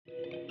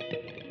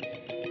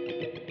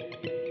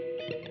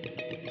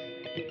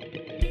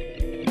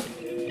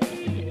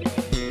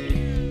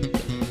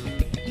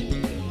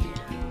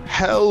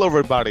Hello,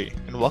 everybody,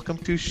 and welcome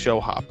to Show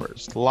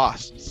Hoppers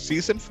Lost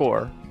Season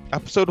 4,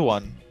 Episode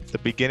 1, The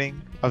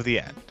Beginning of the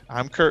End.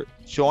 I'm Kurt,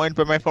 joined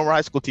by my former high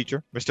school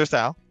teacher, Mr.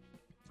 Sal.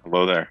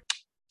 Hello there.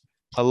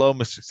 Hello,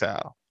 Mr.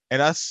 Sal. And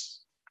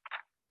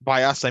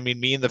by us, I mean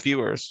me and the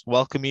viewers,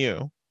 welcome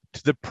you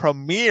to the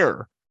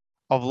premiere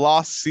of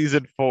Lost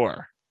Season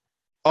 4.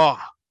 Oh,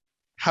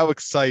 how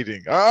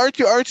exciting. Aren't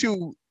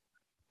you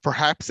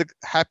perhaps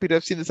happy to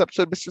have seen this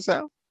episode, Mr.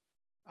 Sal?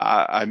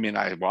 I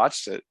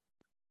watched it.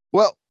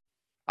 Well,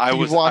 I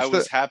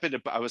was happy to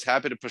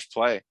push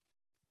play.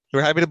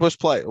 You're happy to push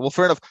play. Well,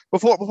 fair enough.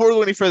 Before we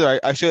go any further,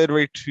 I should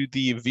iterate to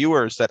the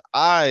viewers that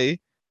I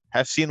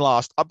have seen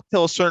Lost up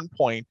till a certain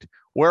point.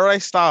 Where I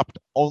stopped,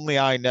 only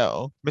I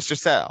know. Mr.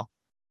 Sal,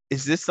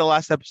 is this the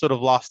last episode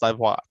of Lost I've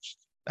watched?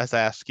 As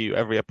I ask you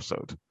every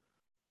episode.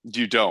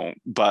 You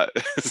don't, but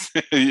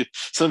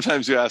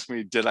sometimes you ask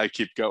me, did I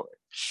keep going?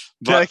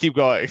 Did I keep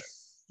going?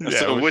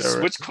 So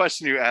which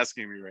question are you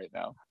asking me right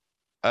now?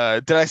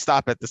 Did I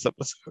stop at this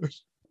episode?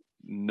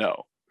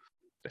 No.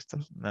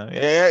 No.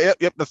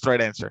 Yep. That's the right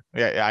answer.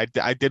 Yeah.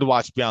 I did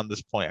watch beyond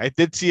this point. I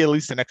did see at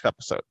least the next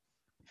episode.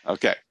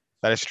 Okay.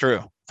 That is true.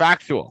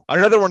 Factual.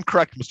 Another one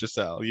correct, Mr.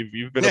 Sal.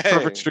 You've been a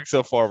perfect streak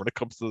so far when it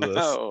comes to this.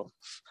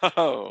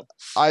 Oh.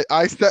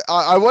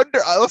 I wonder.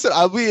 Listen,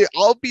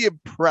 I'll be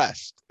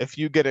impressed if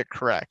you get it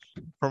correct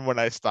from when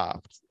I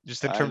stopped.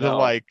 Just in terms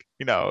of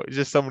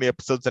just so many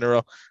episodes in a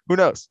row. Who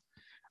knows?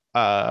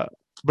 But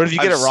if you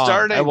get it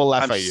wrong, I will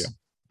laugh at you.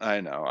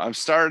 I know. I'm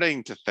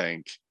starting to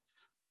think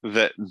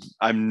that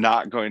I'm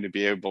not going to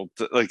be able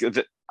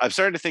to I'm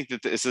starting to think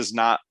that this is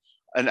not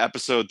an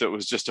episode that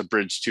was just a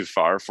bridge too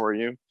far for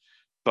you,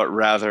 but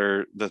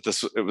rather that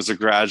it was a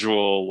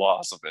gradual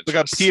loss of interest. We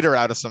got Peter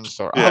out of some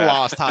sort. Yeah.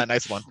 Lost, huh?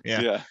 Nice one.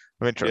 Yeah.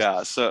 Of interest.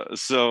 Yeah.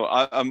 So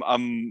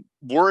I'm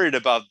worried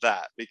about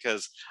that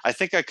because I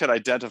think I could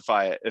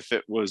identify it if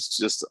it was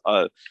just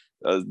a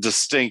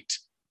distinct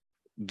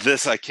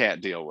this I can't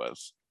deal with.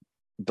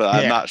 But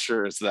I'm not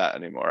sure it's that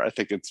anymore. I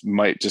think it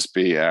might just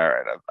be, all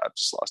right, I've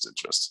just lost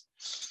interest.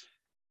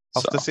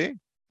 Tough to see.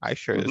 I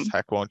sure as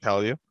heck won't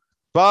tell you.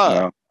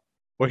 But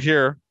we're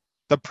here,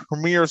 the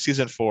premiere of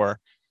season 4.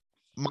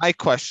 My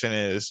question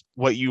is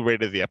what you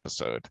rated the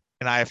episode.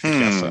 And I have to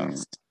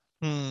guess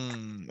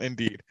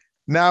indeed.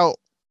 Now,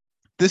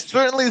 this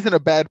certainly isn't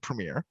a bad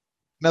premiere.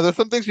 Now, there's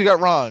some things we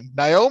got wrong.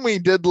 Naomi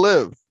did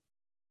live.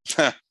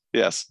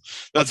 Yes.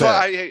 That's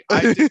why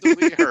I did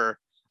delete her.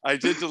 I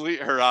did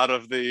delete her out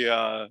of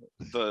the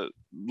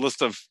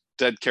list of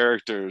dead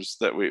characters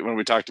that when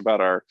we talked about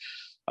our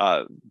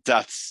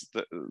deaths,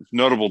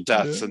 notable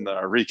deaths in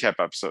our recap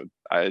episode.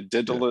 I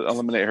did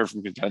eliminate her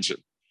from contention.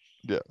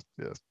 Yes.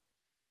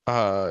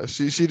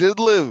 She did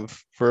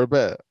live for a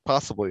bit,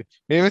 possibly.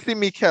 Maybe with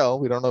Mikkel.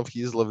 We don't know if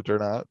he's lived or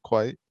not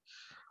quite.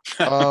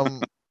 Why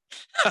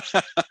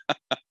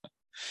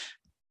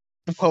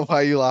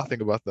are you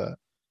laughing about that?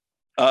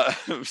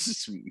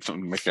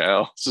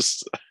 Mikhail.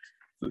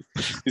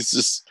 He's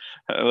just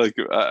like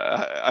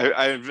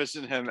I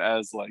envision him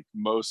as like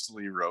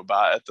mostly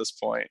robot at this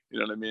point. You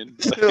know what I mean?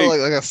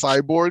 like a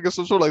cyborg or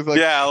some sort. Like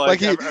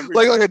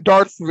a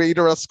Darth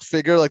Vader-esque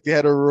figure. Like they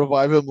had to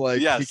revive him.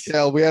 Like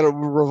Mikhail, we had to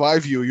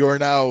revive you. You are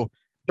now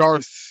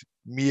Darth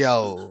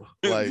Miel.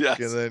 Like and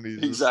then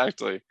he's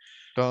exactly.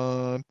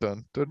 Dun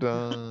dun dun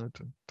dun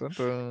dun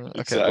dun.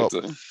 Okay.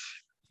 Exactly.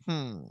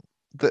 Well,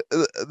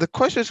 the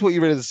question is what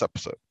you rated this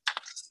episode.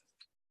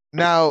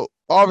 Now,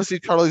 obviously,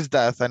 Charlie's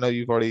death. I know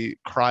you've already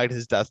cried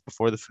his death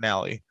before the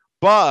finale,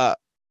 but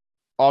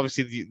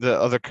obviously the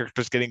other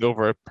characters getting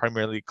over it,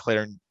 primarily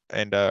Claire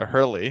and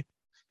Hurley.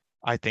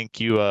 I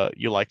think you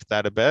liked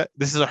that a bit.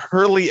 This is a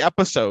Hurley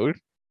episode,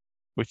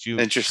 which you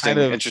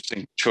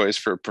interesting choice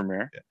for a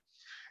premiere.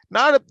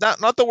 Not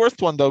the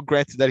worst one though.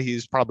 Granted that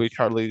he's probably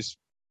Charlie's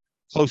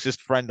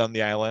closest friend on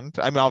the island.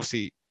 I mean,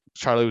 obviously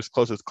Charlie was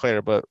closest with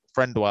Claire, but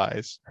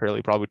friend-wise,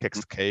 Hurley probably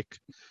takes the cake.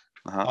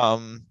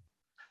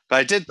 But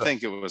I did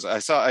think it was.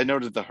 I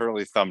noted the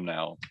Hurley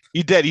thumbnail.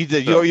 You did.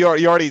 So, you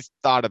already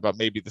thought about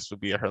maybe this would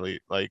be a Hurley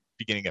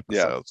beginning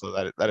episode. Yeah.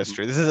 So that is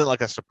true. This isn't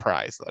like a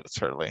surprise that it's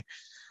Hurley.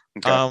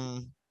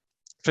 Okay.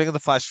 Speaking of the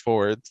flash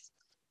forwards,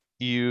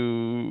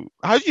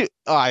 I guess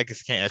I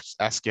can't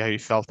ask you how you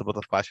felt about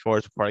the flash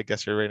forwards before I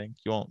guess your rating.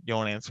 You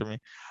won't answer me.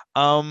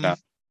 No.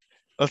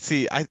 Let's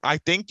see. I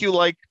think you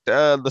liked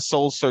the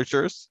Soul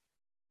Seekers.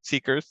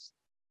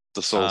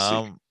 The Soul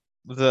Seekers.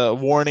 The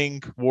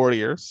Warning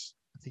Warriors.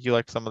 I think you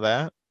liked some of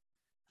that.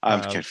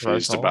 I'm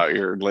confused about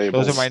your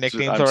labels. Those are my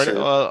nicknames already.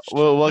 Sure.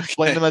 We'll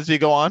explain them as we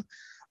go on.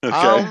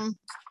 Okay.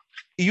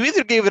 You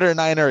either gave it a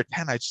 9 or a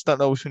 10. I just don't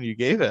know which one you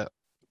gave it.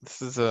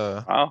 This is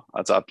Wow,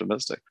 that's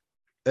optimistic.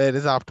 It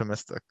is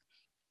optimistic.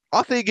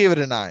 I'll say you gave it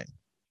a 9.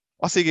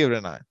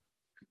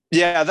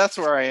 Yeah, that's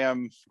where I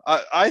am.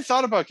 I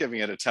thought about giving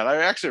it a 10. I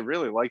actually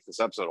really like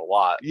this episode a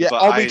lot. Yeah,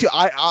 me too.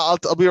 I'll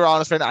be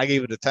honest right now. I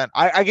gave it a 10.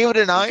 I gave it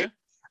a 9. Okay.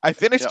 I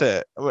finished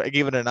it. I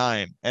gave it a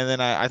 9, and then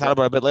I thought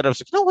about it a bit later. I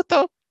was like, you know what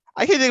though?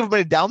 I can't think of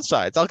many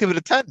downsides. I'll give it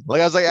a 10.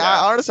 Like I was like,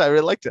 honestly, I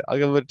really liked it. I'll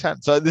give it a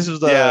 10. So this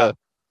was a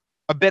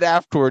bit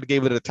afterward.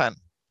 Gave it a 10.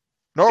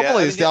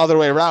 Normally it's the other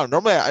way around.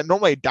 Normally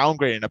I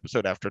downgrade an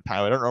episode after a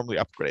time. I don't normally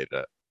upgrade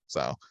it.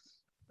 So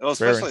well,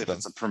 especially if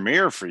it's a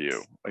premiere for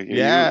you. Like,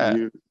 yeah.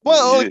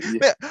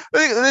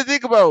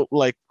 Think about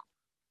like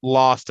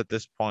Lost at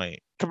this point.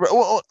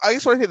 Well, I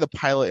guess when I say the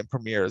pilot and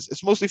premieres,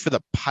 it's mostly for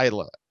the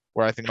pilot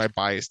where I think my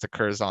bias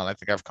occurs on. I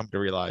think I've come to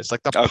realize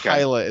like the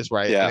pilot is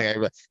right. Yeah. I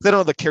don't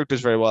know the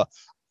characters very well.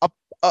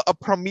 A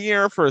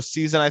premiere for a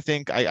season, I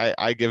think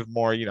I give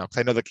more, because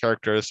I know the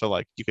characters, so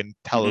like you can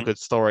tell a good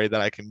story that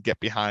I can get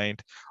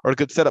behind or a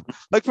good setup.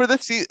 Like for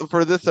this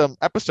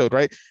episode,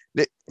 right?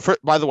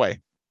 By the way,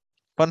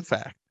 fun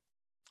fact: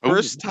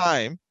 first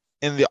time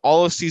in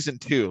all of season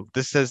 2,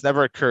 this has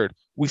never occurred.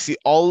 We see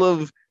all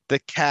of the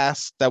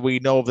cast that we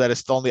know of that is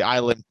still on the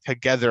island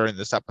together in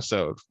this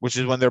episode, which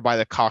is when they're by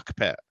the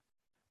cockpit.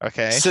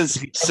 Okay,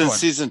 since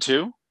season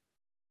 2.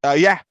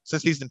 Yeah,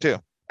 since season 2,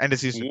 end of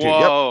season 2.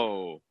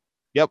 Whoa.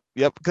 Yep.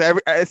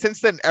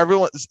 Since then, at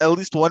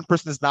least one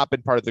person has not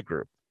been part of the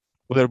group.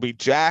 Whether it be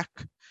Jack,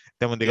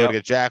 then when they go to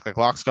get Jack, like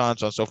Locke's gone,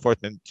 so on and so forth.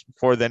 And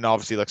then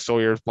obviously like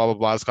Sawyer's blah blah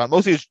blah is gone.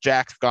 Mostly it's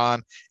Jack's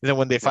gone, and then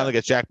when they finally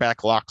get Jack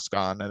back, Locke's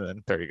gone, and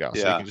then there you go. So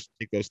you can just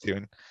take those two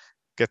and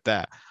get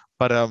that.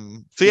 But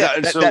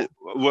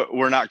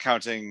we're not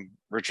counting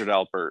Richard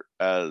Alpert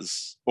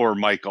or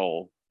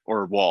Michael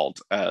or Walt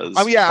as.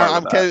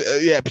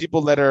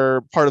 People that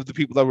are part of the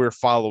people that we're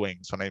following.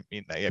 So when I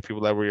mean that,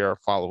 people that we are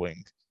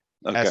following.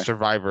 As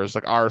survivors,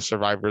 like our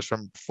survivors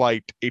from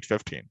flight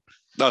 815.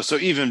 No, so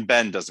even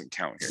Ben doesn't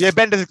count here. Yeah,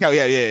 Ben doesn't count.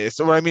 Yeah.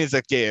 So what I mean is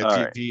like,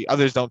 the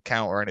others don't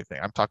count or anything.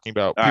 I'm talking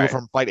about people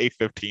from flight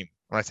 815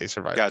 when I say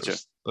survivors. Gotcha.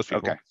 Those people.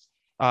 Okay.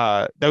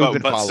 That we've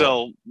been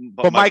following.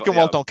 But Mike and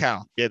Walt don't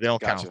count. Yeah, they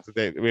don't count.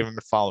 We haven't been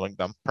following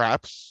them.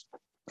 Perhaps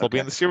they'll be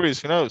in the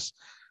series. Who knows?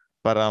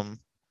 But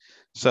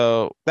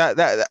so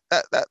that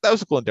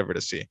was a cool endeavor to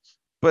see.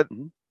 But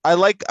I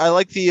like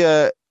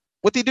the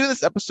what they do in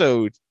this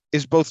episode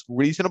is both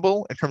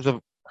reasonable in terms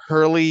of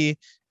Hurley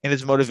and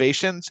his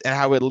motivations and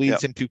how it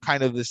leads into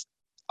kind of this.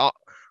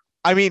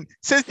 I mean,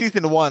 since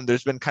season 1,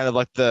 there's been kind of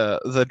like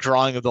the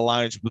drawing of the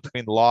lines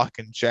between Locke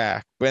and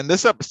Jack. But in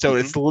this episode,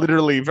 it's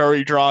literally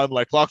very drawn.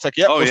 Like Locke's like,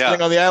 we're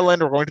staying on the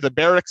island. We're going to the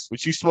barracks,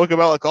 which you spoke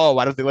about. Like,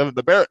 why don't they live in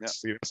the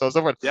barracks? So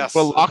so forth. Yes.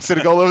 Well, Locke's going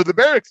to go over to the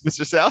barracks,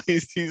 Mr. Sal.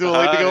 He's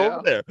willing to go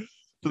over there.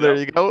 So there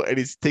you go. And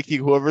he's taking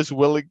whoever's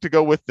willing to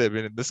go with him.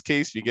 And in this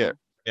case, you get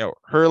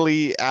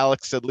Hurley,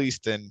 Alex, at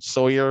least, and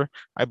Sawyer,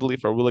 I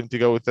believe, are willing to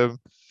go with them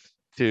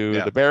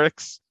to the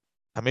barracks.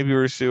 Maybe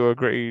Rusu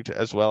agreed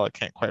as well. I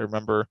can't quite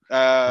remember.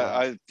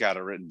 I got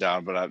it written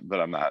down, but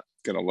I'm not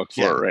gonna look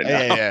for it right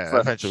now. Yeah.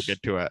 Eventually we'll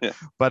get to it. Yeah.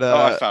 But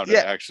I found it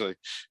actually.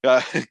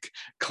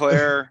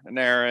 Claire and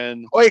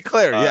Aaron. Oh, wait,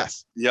 Claire.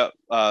 Yes. Yep.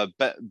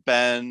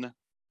 Ben,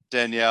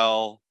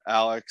 Danielle,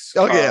 Alex,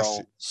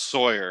 Carl,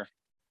 Sawyer.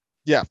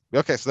 Yeah.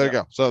 Okay. So there you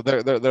go. So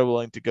they're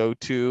willing to go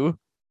to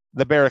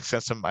the barracks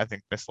and some, I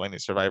think,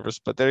 miscellaneous survivors.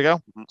 But there you go.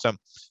 So,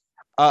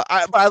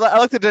 I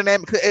like the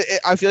dynamic.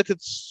 I feel like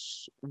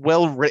it's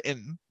well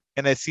written,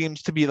 and it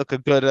seems to be like a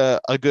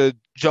good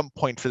jump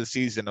point for the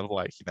season of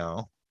like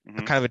kind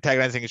of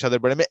antagonizing each other.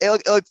 But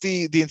like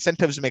the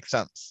incentives make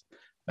sense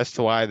as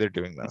to why they're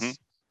doing this.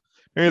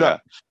 Maybe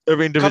not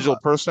every individual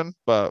person,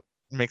 but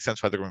it makes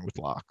sense why they're going with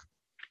Locke.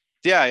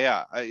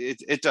 Yeah,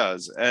 it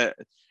does.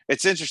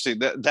 It's interesting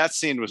that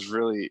scene was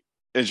really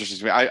interesting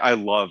to me. I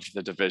loved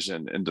the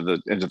division into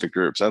the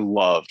groups. I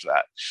loved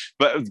that.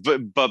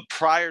 But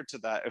prior to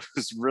that, it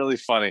was really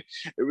funny.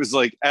 It was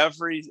like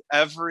every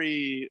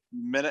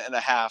minute and a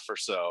half or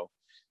so,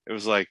 it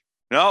was like,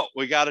 no,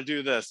 we got to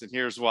do this, and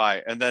here's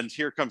why. And then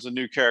here comes a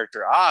new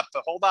character.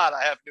 But hold on,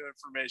 I have new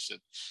information.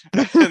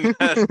 And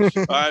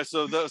then, all right,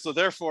 so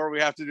therefore we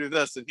have to do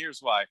this, and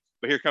here's why.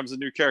 But here comes a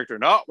new character.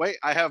 No, wait,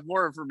 I have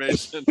more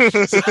information.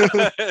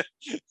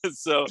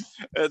 So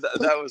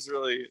that was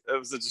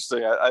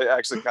interesting. I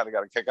actually kind of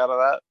got a kick out of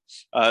that.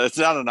 It's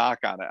not a knock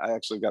on it. I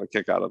actually got a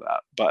kick out of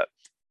that. But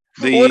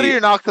what are your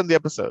knocks on the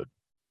episode?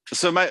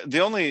 So the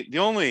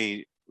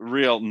only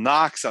real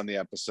knocks on the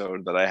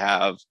episode that I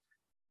have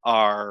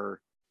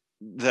are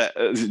that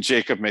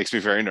Jacob makes me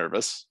very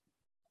nervous.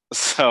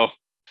 So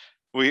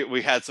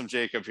we had some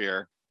Jacob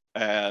here,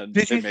 and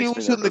did you see who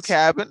was in the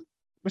cabin,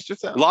 Mr.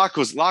 Sal? Locke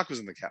was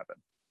in the cabin.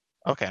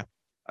 Okay,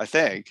 I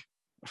think.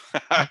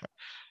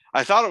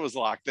 I thought it was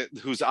Locke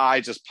whose eye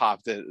just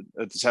popped at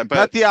the time, but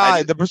not the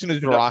eye. The person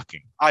who's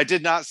rocking. I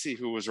did not see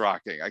who was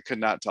rocking. I could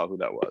not tell who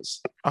that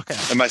was. Okay.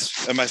 Am I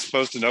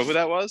supposed to know who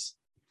that was?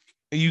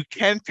 You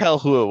can tell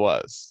who it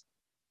was.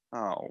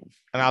 Oh.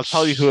 And I'll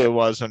tell you who it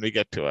was when we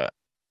get to it.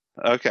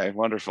 Okay,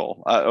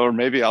 wonderful. Or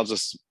maybe I'll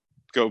just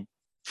go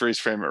freeze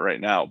frame it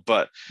right now.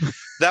 But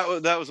that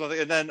was one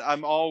thing. And then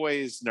I'm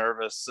always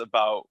nervous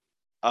about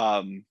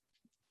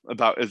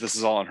if this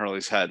is all in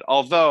Hurley's head.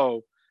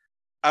 Although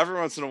every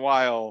once in a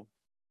while,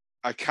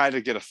 I kind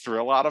of get a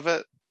thrill out of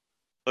it.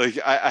 Like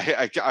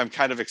I'm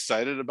kind of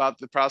excited about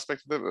the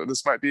prospect that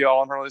this might be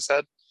all in Hurley's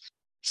head.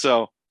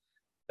 So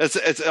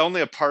it's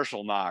only a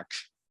partial knock.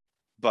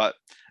 But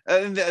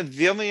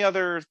the only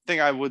other thing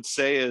I would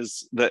say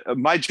is that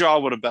my jaw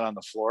would have been on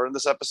the floor in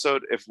this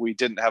episode if we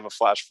didn't have a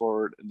flash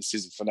forward in the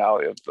season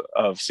finale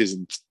of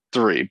season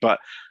 3. But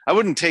I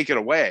wouldn't take it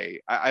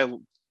away. I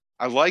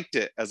liked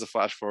it as a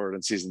flash forward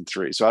in season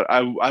 3, so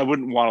I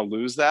wouldn't want to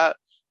lose that.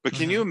 But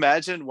can you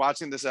imagine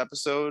watching this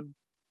episode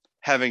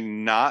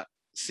having not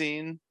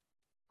seen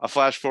a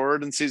flash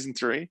forward in season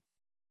 3?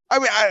 I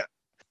mean,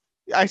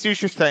 I see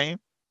what you're saying.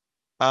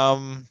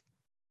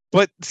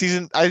 But I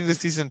think the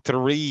season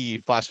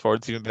 3 flash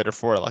forward's even better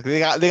for it. Like they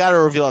got to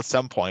reveal at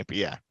some point. But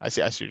yeah, I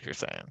see what you're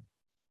saying.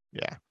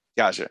 Yeah.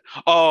 Gotcha.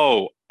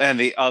 Oh, and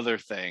the other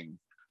thing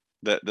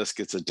that this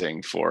gets a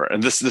ding for,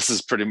 and this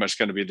is pretty much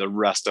going to be the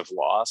rest of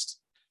Lost,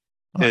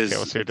 is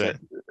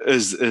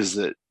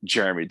that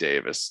Jeremy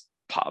Davis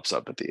pops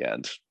up at the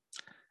end.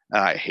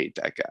 And I hate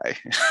that guy.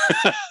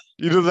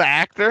 You know the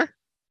actor?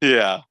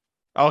 Yeah.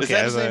 Okay. Is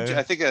that his name?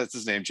 I think that's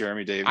his name,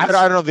 Jeremy Davis. I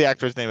don't know the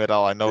actor's name at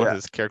all. I know what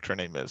his character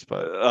name is,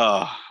 but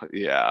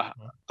yeah,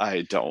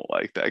 I don't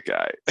like that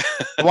guy.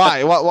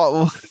 Why?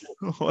 What?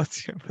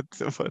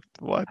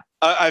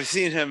 I've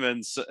seen him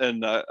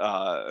in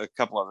a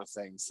couple other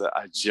things that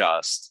I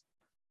just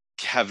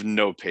have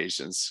no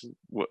patience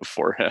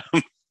for him.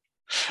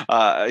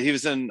 He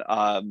was in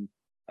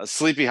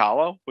Sleepy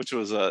Hollow, which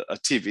was a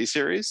TV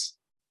series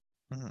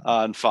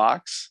on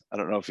Fox. I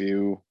don't know if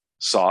you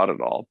saw it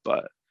at all,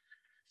 but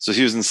so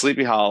he was in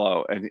Sleepy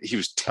Hollow, and he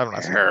was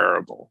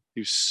terrible.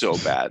 He was so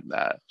bad in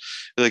that,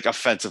 like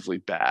offensively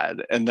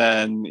bad. And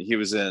then he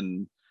was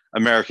in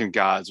American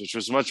Gods, which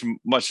was much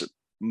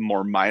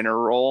more minor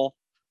role,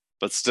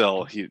 but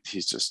still, he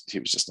was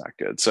just not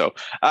good. So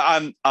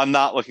I'm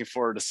not looking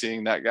forward to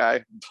seeing that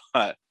guy.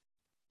 But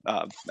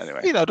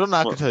anyway, don't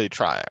knock until you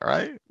try it,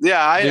 right?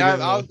 Yeah,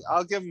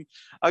 I'll give him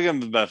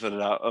the benefit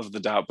of the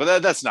doubt,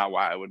 but that's not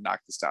why I would knock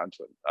this down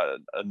to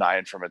a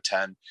 9 from a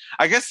 10.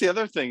 I guess the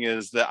other thing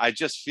is that I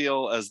just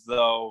feel as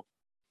though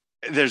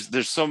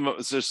there's so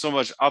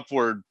much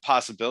upward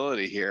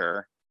possibility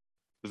here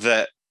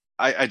that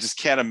I just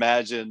can't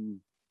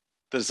imagine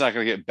that it's not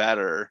going to get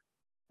better.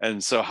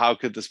 And so how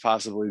could this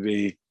possibly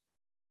be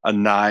a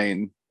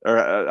 9,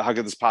 or how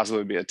could this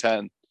possibly be a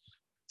 10?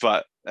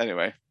 But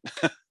anyway.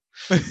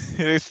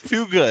 It's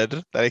too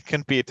good that it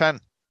couldn't be a 10.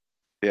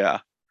 Yeah.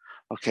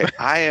 Okay.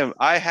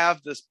 I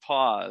have this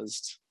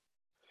paused,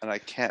 and I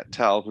can't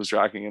tell who's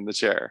rocking in the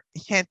chair.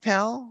 You can't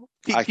tell?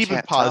 Keep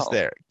it paused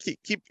there.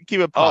 Keep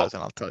it paused,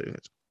 and I'll tell you.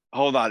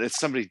 Hold on. It's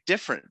somebody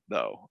different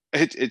though.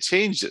 It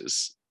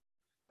changes.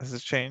 Does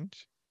it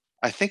change?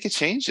 I think it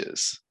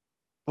changes.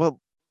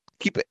 Well,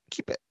 keep it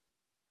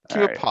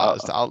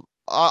paused.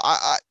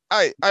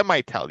 I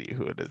might tell you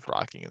who it is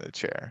rocking in the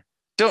chair.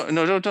 Don't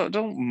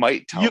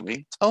might tell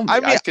me. Tell me. I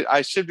mean,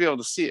 I should be able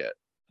to see it.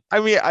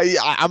 I mean,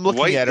 I'm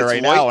looking at it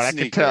right now, and I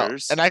can tell,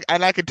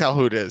 and I can tell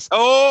who it is.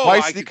 Oh,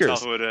 white sneakers. I can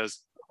tell who it is.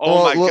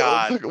 Oh my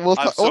god! We'll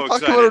talk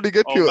about it when we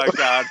get to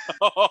it.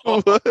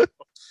 Oh my god!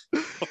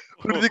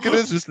 Who do you think it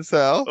is, Mr.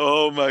 Sal?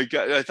 Oh my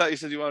god! I thought you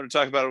said you wanted to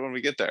talk about it when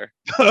we get there.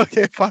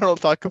 Okay, fine. We'll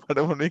talk about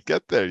it when we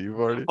get there. You've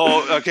already.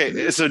 Oh,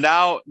 okay. So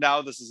now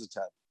this is a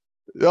 10.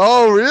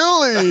 Oh,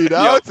 really?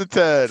 Now it's a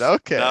 10.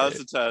 Okay. Now it's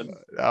a 10.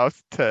 Now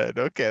it's a 10.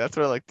 Okay, that's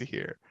what I like to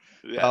hear.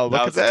 Yeah,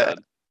 look at that. 10.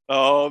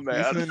 Oh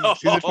man.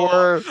 Season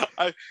 4.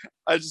 I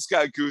just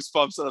got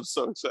goosebumps and I'm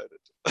so excited.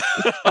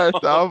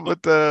 Starts off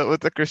with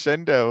the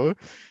crescendo.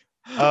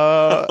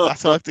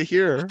 That's what I like to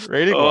hear.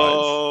 Rating wise.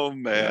 Oh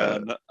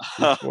man.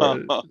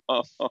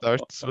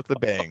 Starts with a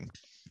bang.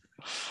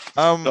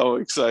 So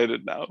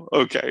excited now.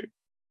 Okay.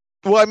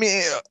 Well, I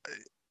mean,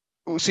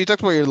 so you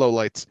talked about your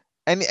lowlights.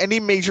 Any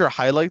major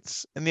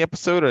highlights in the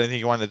episode, or anything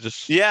you want to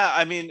just? Yeah,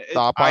 I mean,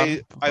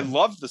 I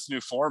love this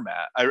new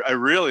format. I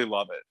really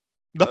love it.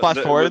 The flash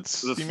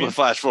forwards. The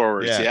flash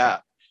forwards. Yeah.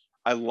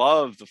 I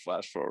love the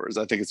flash forwards.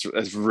 I think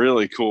it's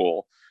really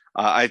cool.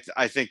 I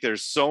think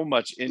there's so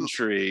much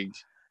intrigue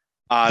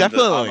on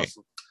the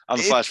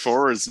flash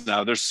forwards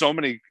now. There's so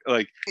many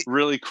like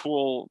really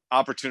cool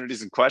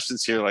opportunities and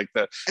questions here, like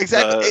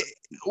exactly.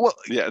 Go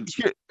ahead.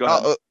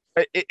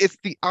 It's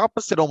the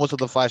opposite almost of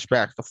the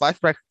flashbacks. The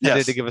flashbacks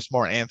tended to give us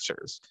more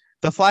answers.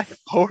 The flash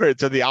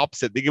forwards are the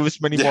opposite. They give us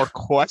many more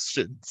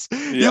questions.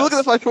 Yes. You look at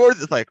the flash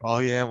forwards, it's like, oh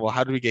yeah, well,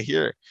 how did we get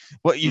here?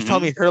 What you tell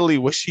me Hurley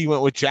wish she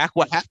went with Jack?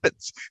 What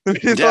happens?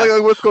 It's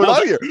like, what's going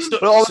on here?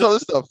 But all this other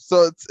stuff.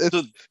 So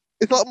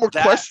it's a lot more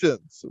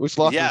questions, which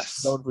Lost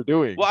is known for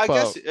doing. Well, I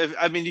guess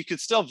you could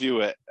still view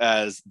it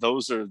as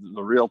those are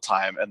the real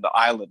time, and the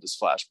island is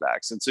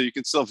flashbacks, and so you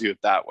can still view it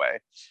that way,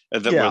 where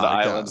the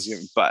island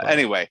is. But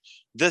anyway,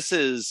 this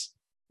is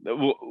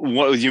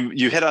what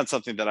you hit on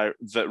something that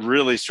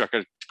really struck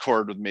a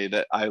chord with me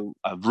that I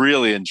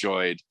really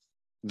enjoyed.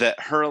 That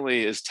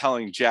Hurley is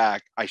telling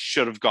Jack, "I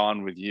should have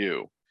gone with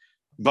you,"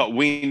 but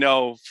we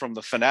know from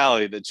the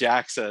finale that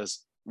Jack says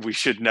we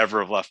should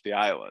never have left the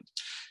island.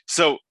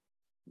 So.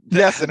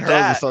 Yes, and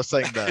Hurley starts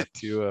saying that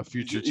to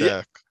future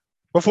Jack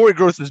before he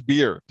grows his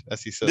beard,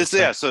 as he says.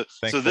 So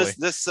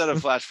this set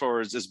of flash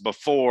forwards is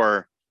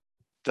before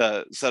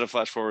the set of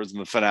flash forwards in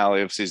the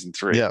finale of season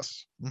 3.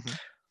 Yes,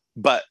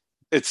 but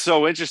it's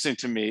so interesting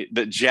to me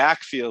that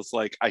Jack feels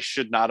like I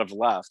should not have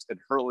left, and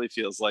Hurley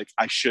feels like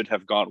I should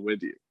have gone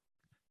with you.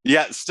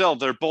 Yet still,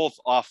 they're both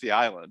off the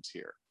island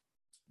here.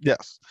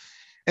 Yes.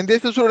 And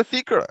this is sort of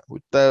secret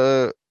with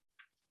the,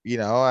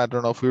 I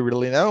don't know if we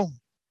really know.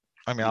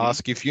 I mean, I'll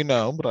ask you if you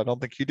know, but I don't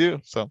think you do.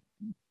 So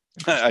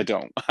I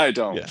don't.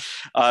 Yeah.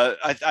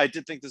 I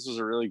did think this was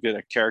a really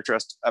good character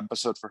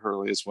episode for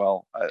Hurley as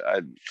well.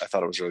 I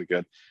thought it was really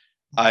good.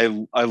 I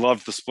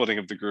loved the splitting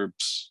of the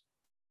groups.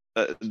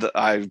 Well,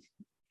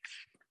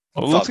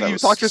 it looks like you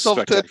talked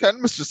yourself to 10,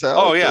 Mr. Sal.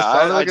 Oh yeah,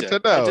 I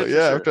did.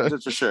 I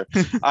did for sure.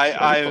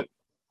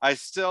 I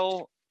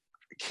still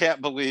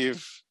can't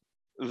believe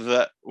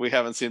that we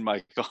haven't seen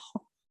Michael.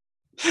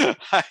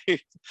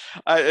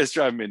 It's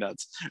driving me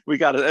nuts. We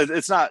got it.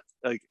 It's not.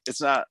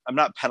 I'm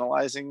not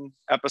penalizing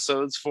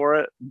episodes for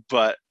it,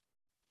 but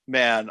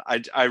man,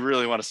 I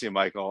really want to see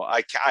Michael.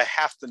 I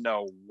have to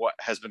know what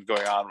has been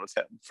going on with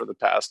him for the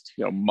past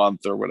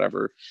month or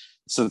whatever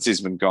since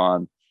he's been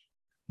gone.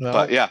 No.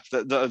 But yeah,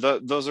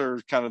 those are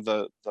kind of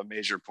the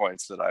major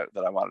points that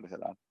I wanted to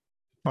hit on.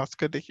 That's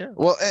good to hear.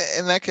 Well,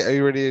 in that case, are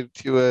you ready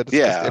to discuss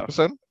the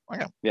episode?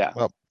 Okay. Yeah.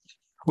 Well,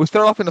 we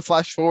start off in a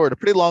flash forward, a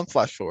pretty long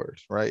flash forward,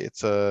 right?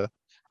 It's a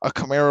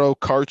Camaro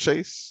car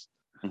chase.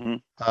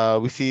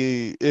 Mm-hmm. We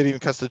see it even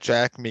cuts to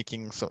Jack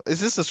making some. Is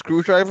this a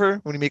screwdriver?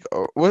 When you make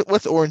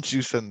what's orange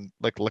juice and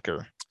like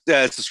liquor?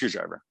 Yeah, it's a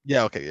screwdriver.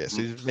 Yeah. Okay. Yeah.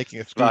 So he's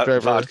making a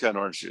screwdriver. Vodka and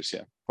orange juice.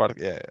 Yeah.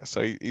 Vodka, yeah.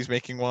 So he's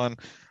making one.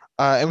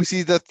 And we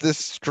see that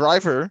this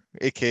driver,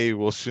 aka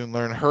we'll soon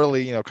learn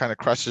Hurley, kind of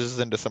crushes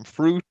into some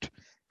fruit.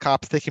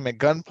 Cops take him at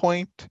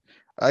gunpoint.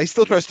 He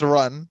still tries to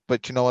run,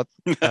 but you know what?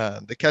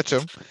 They catch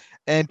him.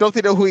 And don't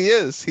they know who he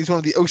is? He's one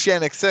of the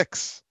Oceanic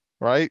Six,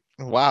 right?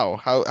 Wow,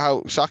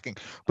 how shocking.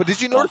 But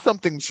did you notice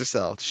something,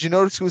 Giselle? Did you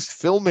notice who was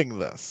filming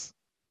this?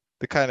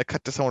 They kind of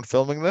cut to someone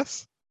filming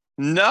this?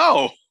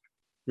 No.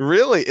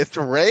 Really? It's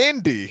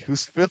Randy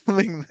who's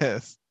filming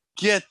this.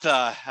 Get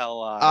the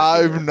hell out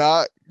of here. I'm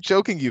not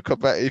joking. You come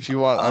back if you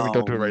want. I mean,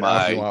 don't do it right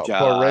now if you want. God.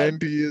 But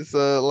Randy is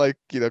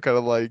kind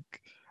of like, I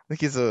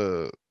think he's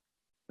the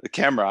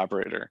camera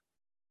operator.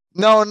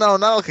 No, not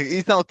like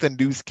he's not like the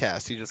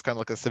newscast. He's just kind of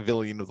like a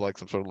civilian with like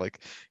some sort of like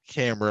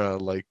camera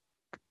like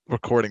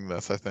recording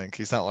this. I think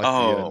he's not like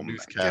the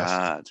newscast.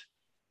 God.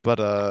 But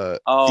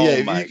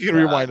you can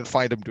rewind and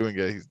find him doing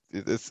it.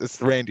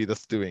 It's Randy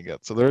that's doing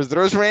it. So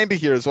there's Randy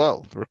here as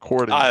well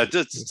recording.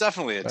 It's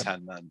definitely a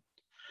 10 then.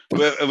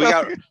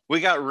 We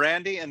got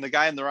Randy and the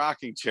guy in the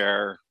rocking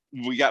chair.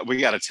 We got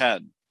a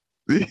 10.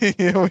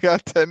 Yeah, we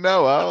got 10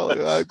 now. Well,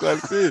 I'm glad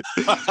to see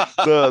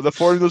it. The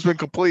formula's been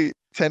complete.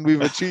 10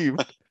 we've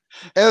achieved.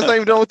 And it's not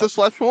even done with this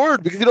flash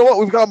forward, because you know what?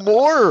 We've got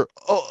more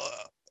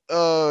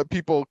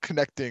people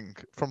connecting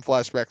from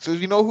flashbacks. So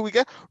you know who we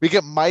get? We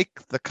get Mike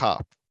the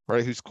cop,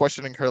 right? Who's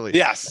questioning Hurley.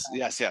 Yes.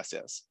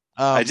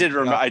 I did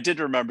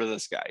remember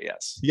this guy.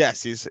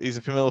 Yes, he's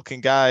a familiar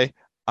looking guy.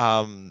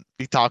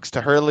 He talks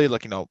to Hurley,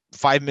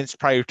 5 minutes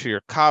prior to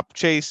your cop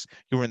chase,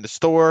 you were in the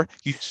store,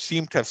 you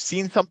seem to have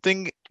seen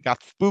something,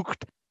 got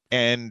spooked,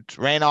 and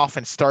ran off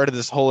and started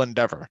this whole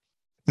endeavor.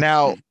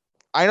 Now,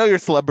 I know you're a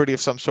celebrity of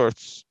some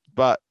sorts,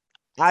 but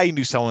I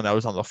knew someone that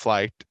was on the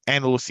flight.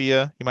 Ana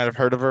Lucia, you might have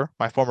heard of her,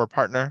 my former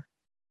partner.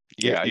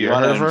 Yeah, you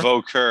want to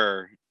invoke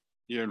her.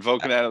 You're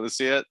invoking Ana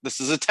Lucia.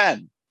 This is a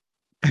 10.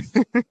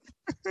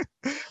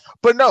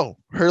 But no,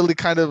 Hurley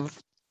kind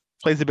of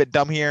plays a bit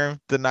dumb here,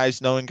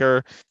 denies knowing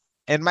her.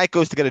 And Mike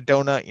goes to get a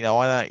donut.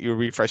 Why not you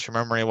refresh your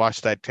memory and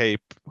watch that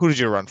tape? Who did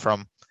you run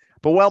from?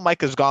 But while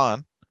Mike is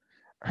gone,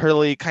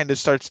 Hurley kind of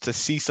starts to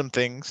see some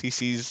things. He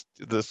sees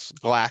this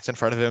glass in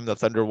front of him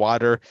that's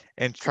underwater,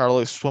 and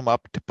Charlie swim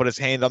up to put his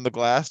hand on the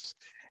glass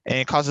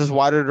and causes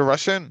water to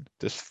rush in.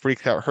 This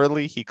freaks out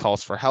Hurley. He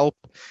calls for help,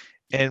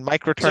 and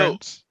Mike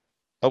returns.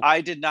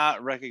 I did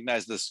not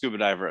recognize the scuba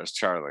diver as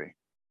Charlie.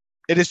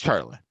 It is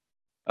Charlie.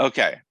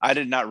 Okay, I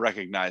did not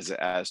recognize it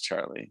as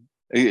Charlie.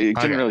 You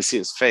couldn't really see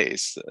his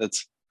face.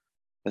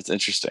 That's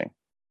interesting.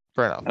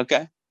 Fair enough.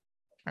 Okay.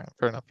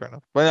 Fair enough. But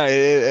no,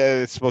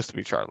 it's supposed to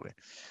be Charlie.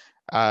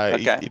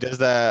 Okay. He does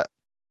that.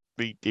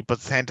 He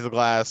puts his hand to the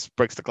glass,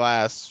 breaks the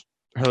glass.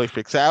 Hurley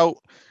freaks out.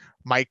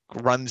 Mike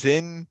runs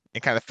in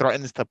and kind of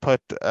threatens to put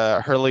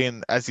Hurley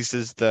in, as he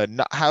says, the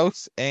nut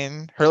house.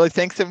 And Hurley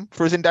thanks him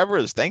for his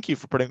endeavors. Thank you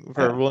for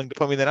willing to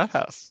put me in the nut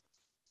house.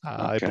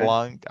 Okay. I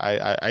belong.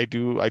 I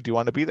do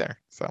want to be there.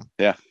 So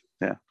yeah.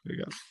 There you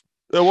go.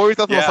 So what were your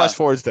thoughts about flash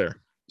forwards there?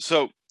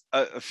 So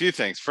a few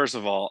things. First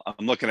of all,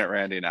 I'm looking at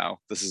Randy now.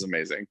 This is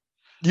amazing.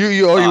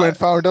 You went and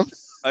found him?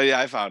 Oh yeah,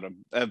 I found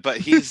him. But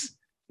he's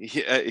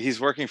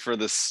working for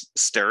this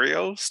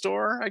stereo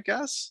store, I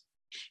guess.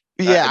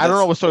 Yeah, I don't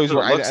know what store he's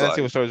working. I didn't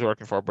see what store he's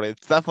working for, but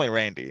it's definitely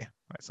Randy.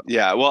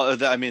 Yeah, well,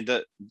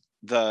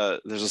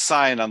 there's a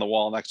sign on the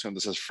wall next to him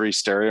that says "free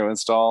stereo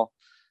install,"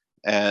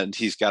 and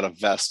he's got a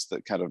vest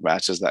that kind of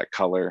matches that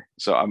color.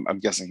 So I'm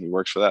guessing he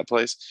works for that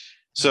place.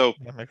 So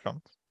that makes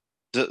sense.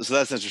 So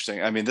that's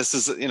interesting. I mean, this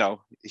is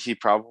he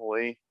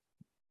probably,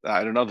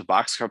 I don't know, the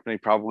box company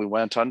probably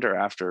went under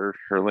after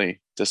Hurley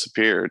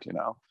disappeared.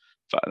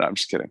 But I'm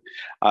just kidding.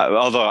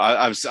 Although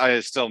I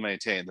still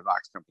maintain the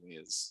Vox Company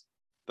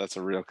that's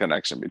a real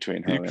connection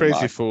between her. You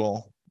crazy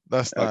fool.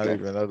 That's not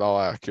even at all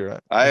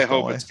accurate. I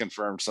hope it's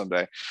confirmed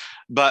someday.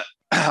 But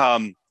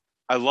I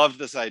love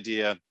this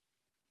idea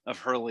of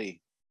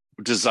Hurley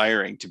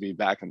desiring to be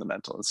back in the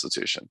mental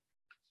institution.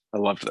 I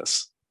love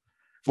this.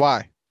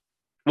 Why?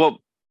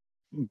 Well,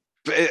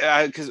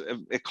 because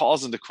it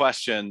calls into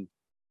question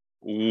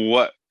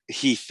what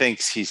he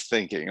thinks he's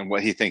thinking and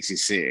what he thinks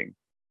he's seeing.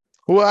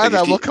 Well,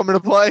 that will come into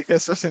play,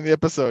 especially in the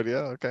episode.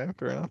 Yeah, okay,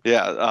 fair enough.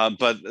 Yeah,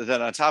 but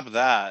then on top of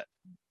that,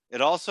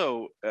 it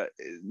also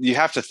you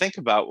have to think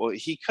about, well,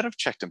 he could have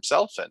checked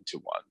himself into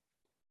one.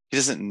 He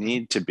doesn't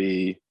need to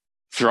be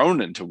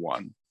thrown into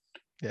one.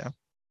 Yeah.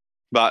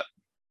 But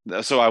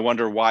so I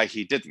wonder why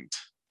he didn't.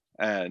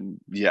 And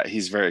yeah,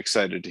 he's very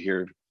excited to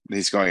hear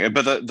he's going.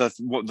 But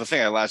the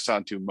thing I latched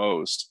onto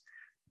most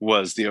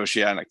was the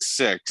Oceanic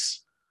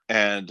Six,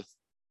 and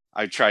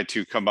I tried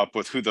to come up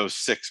with who those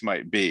six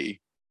might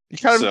be. You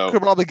kind of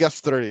could probably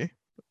guess 3.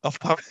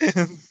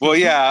 Well,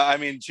 yeah, I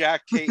mean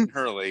Jack, Kate, and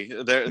Hurley.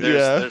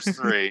 There's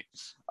 3.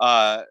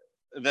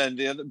 Then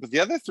the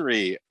other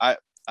 3, I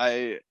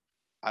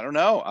don't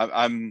know.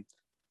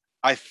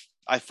 I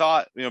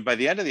thought, by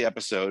the end of the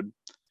episode,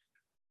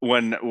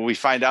 when we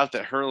find out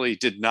that Hurley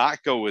did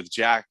not go with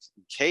Jack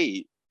and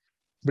Kate,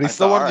 but he's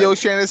still one of the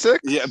Oceanic Six.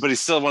 Yeah, but he's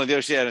still one of the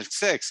Oceanic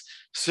Six.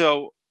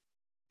 So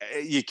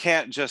you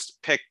can't just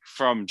pick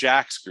from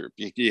Jack's group.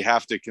 You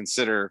have to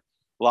consider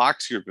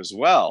Locke's group as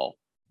well.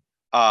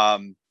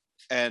 And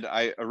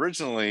I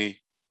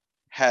originally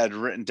had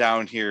written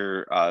down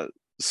here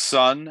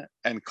Sun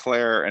and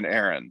Claire and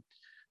Aaron,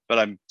 but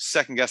I'm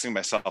second guessing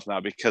myself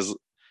now because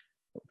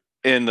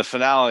in the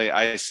finale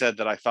I said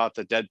that I thought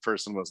the dead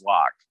person was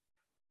Locke.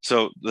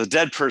 So the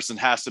dead person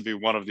has to be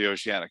one of the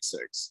Oceanic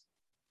Six.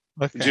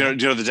 Okay. Do you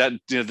know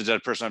the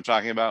dead person I'm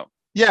talking about?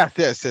 Yes.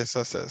 Yeah. Jax,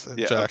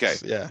 Okay.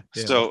 Yeah.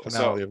 So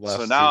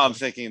now I'm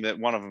thinking that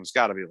one of them's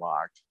got to be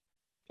Locke.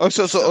 You're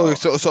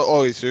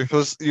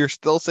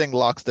still saying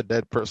Locke's the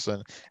dead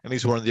person, and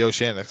he's one of the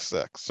Oceanic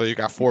Six. So you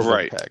got 4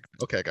 right. pegged.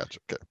 Okay, gotcha.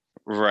 Okay.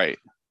 Right.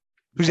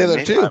 Who's the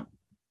other 2?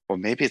 Well,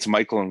 maybe it's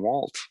Michael and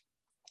Walt,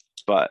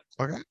 but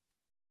okay.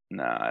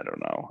 No, I don't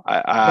know.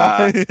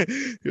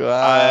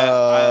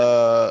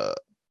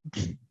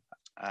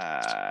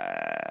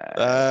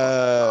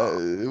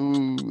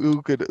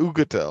 Who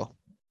could tell?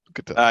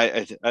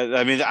 I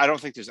mean, I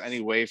don't think there's any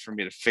way for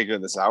me to figure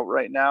this out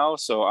right now.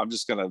 So I'm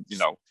just gonna,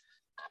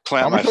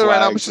 plant my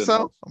flags. I'm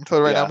gonna tell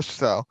you right now, Mr.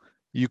 Sal.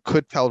 You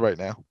could tell right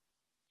now.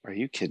 Are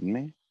you kidding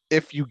me?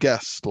 If you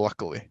guessed,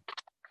 luckily.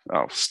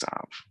 Oh,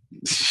 stop.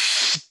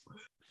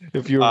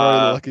 If you're a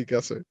very lucky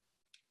guesser.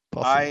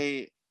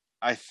 Possibly.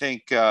 I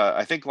think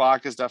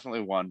Locke is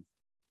definitely one.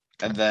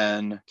 Okay. And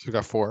then so we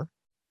got 4.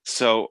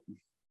 So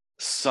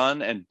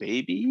Sun and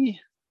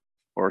Baby,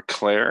 or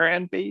Claire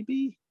and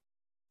Baby,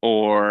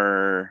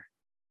 or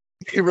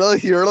you're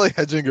really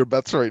hedging your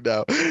bets right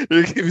now.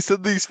 You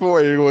said these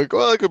 4, you're going,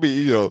 well, it could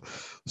be,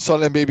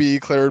 Sun and Baby,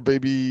 Claire and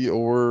Baby,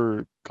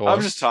 or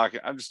I'm just talking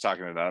it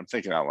out. I'm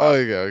thinking out loud. Oh,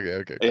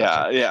 okay.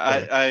 Gotcha.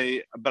 Yeah.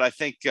 But I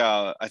think,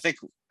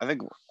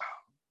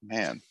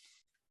 man,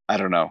 I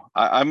don't know.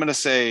 I'm gonna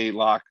say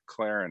Locke,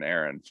 Claire, and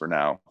Aaron for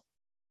now.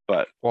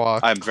 But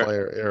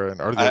Claire,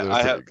 Aaron are the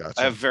other 3. Gotcha.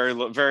 I have very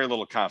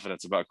little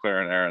confidence about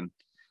Claire and Aaron.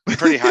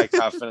 Pretty high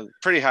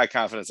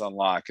confidence on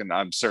Locke, and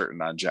I'm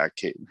certain on Jack,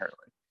 Kate, and Hurley.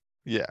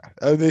 Yeah,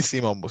 they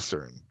seem almost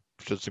certain,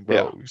 judging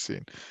by what we've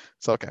seen.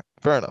 So okay,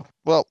 fair enough.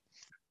 Well,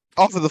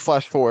 off of the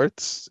flash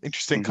forwards,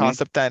 interesting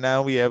concept that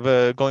now we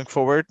have going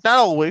forward. Not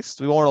always.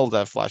 We won't always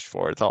have flash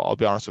forwards. I'll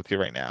be honest with you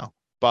right now,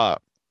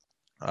 but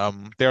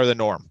they're the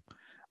norm.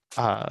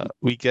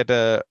 We get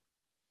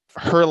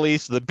Hurley,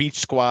 so the beach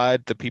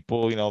squad, the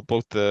people,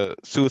 both the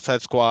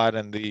Suicide Squad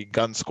and the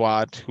Gun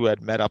Squad who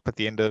had met up at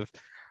the end of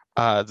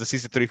the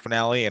season 3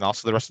 finale, and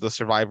also the rest of the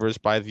survivors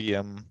by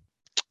the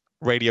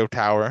radio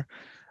tower.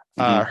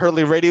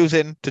 Hurley radios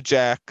in to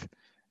Jack,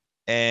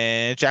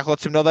 and Jack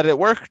lets him know that it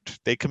worked.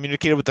 They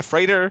communicated with the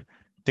freighter.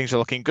 Things are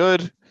looking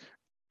good,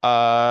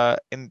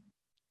 and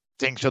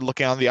things are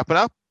looking on the up and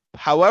up.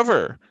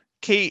 However,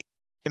 Kate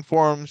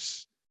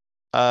informs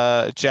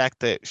Jack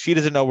that she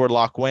doesn't know where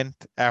Locke went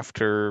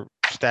after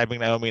stabbing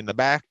Naomi in the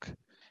back,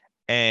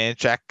 and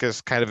Jack is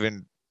kind of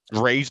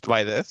enraged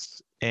by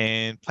this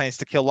and plans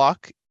to kill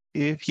Locke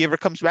if he ever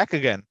comes back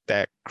again.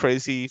 That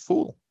crazy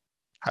fool!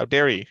 How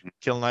dare he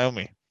kill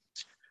Naomi?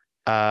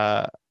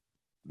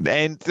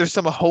 And there's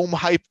some home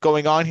hype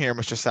going on here,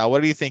 Mr. Sal.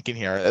 What are you thinking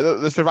here?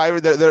 The survivor,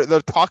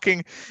 they're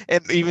talking,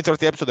 and even throughout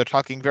the episode, they're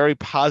talking very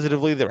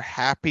positively. They're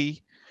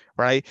happy,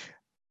 right?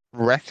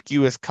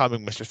 Rescue is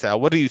coming, Mr. Sal.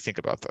 What do you think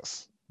about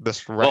this?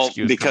 This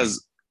rescue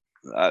because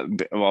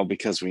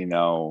we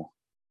know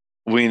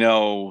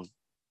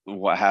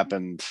what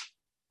happened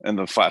in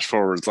the flash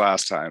forwards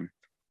last time.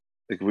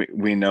 Like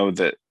we know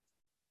that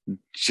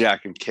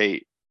Jack and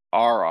Kate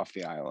are off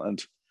the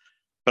island,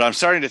 but I'm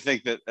starting to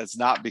think that it's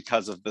not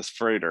because of this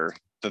freighter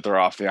that they're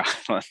off the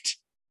island.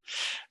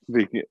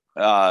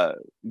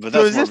 But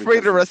so is this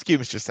freighter rescue,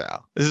 Mr.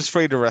 Sal? Is this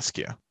freighter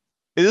rescue?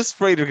 Is this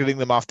freighter getting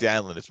them off the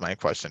island? Is my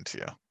question to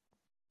you.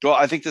 Well,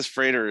 I think this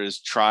freighter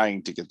is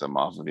trying to get them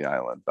off of the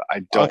island, but I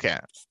don't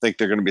think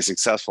they're going to be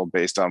successful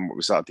based on what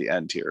we saw at the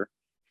end here.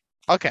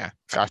 Okay,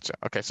 gotcha.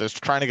 Okay, so it's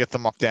trying to get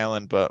them off the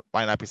island, but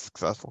might not be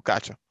successful.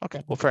 Gotcha.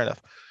 Okay, well, fair enough.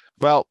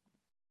 Well,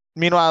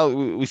 meanwhile,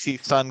 we see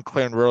Sun,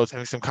 Claire, and Rose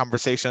having some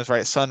conversations,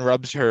 right? Sun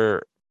rubs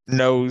her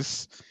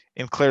nose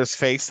in Claire's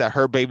face that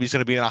her baby's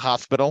going to be in a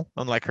hospital,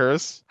 unlike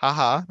hers.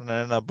 Haha, and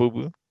then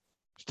boo-boo.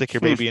 Stick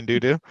your baby in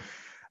doo-doo.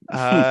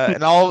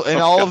 And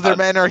all of their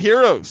men are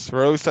heroes,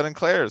 Rose, Sun, and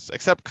Claire's,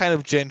 except kind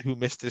of Jin, who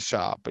missed his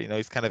shot, but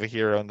he's kind of a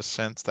hero in the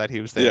sense that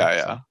he was there.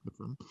 Yeah.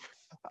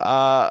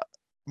 So.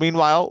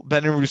 Meanwhile,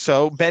 Ben and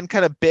Rousseau, Ben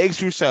kind of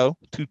begs Rousseau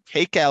to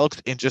take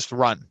Alex and just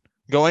run,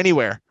 go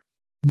anywhere,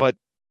 but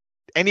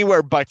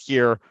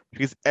here,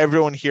 because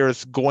everyone here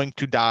is going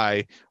to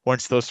die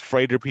once those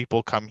freighter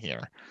people come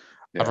here.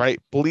 Yeah. All right,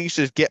 please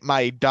just get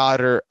my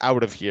daughter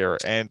out of here.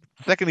 And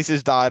the second he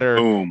says daughter,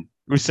 boom.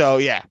 Rousseau,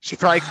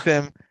 strikes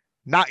him.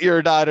 Not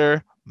your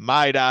daughter,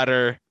 my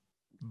daughter.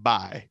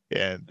 Bye.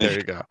 And there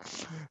you go.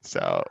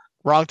 So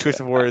wrong choice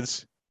of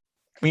words.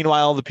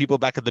 Meanwhile, the people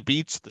back at the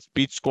beach, the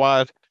beach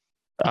squad,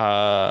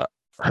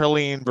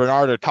 Hurley and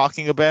Bernard are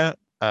talking about.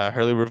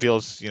 Hurley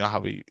reveals,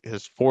 how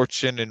his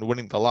fortune in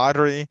winning the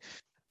lottery,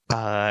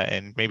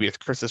 and maybe his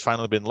curse has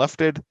finally been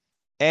lifted.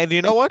 And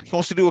you know what? He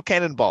wants to do a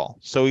cannonball.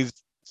 So he's,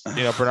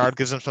 Bernard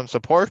gives him some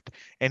support,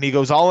 and he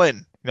goes all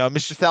in.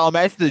 Mr. Sal,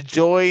 imagine the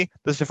joy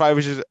the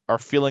survivors are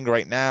feeling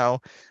right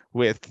now.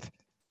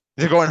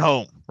 They're going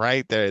home,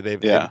 right? They've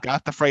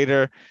got the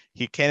freighter.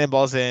 He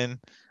cannonballs in.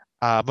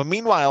 But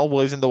meanwhile,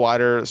 while he's in the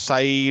water,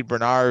 Saeed,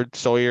 Bernard,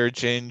 Sawyer,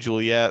 Jin,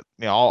 Juliet,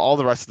 all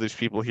the rest of these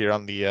people here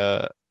on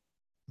the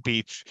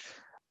beach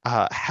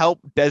help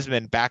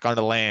Desmond back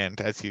onto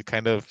land as he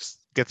kind of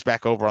gets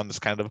back over on this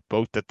kind of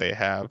boat that they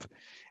have.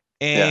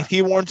 And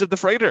he warns of the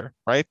freighter,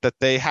 right? That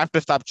they have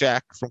to stop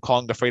Jack from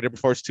calling the freighter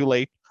before it's too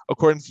late,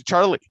 according to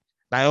Charlie.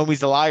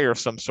 Naomi's a liar of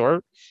some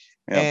sort.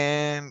 Yep.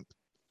 And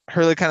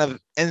Hurley kind of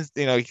ends,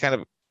 he kind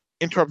of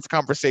interrupts the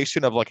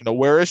conversation of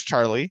where is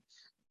Charlie?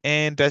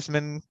 And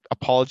Desmond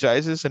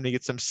apologizes, and he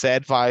gets some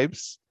sad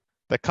vibes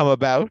that come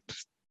about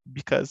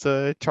because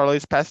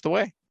Charlie's passed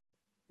away.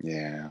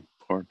 Yeah,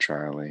 poor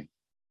Charlie.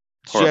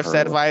 Did you have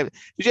sad vibes?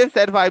 Did you have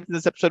sad vibes in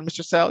this episode,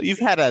 Mr. Sal? You've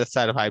had a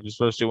sad vibe,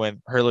 especially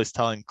when Hurley's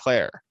telling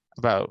Claire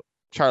about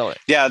Charlie.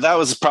 Yeah, that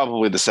was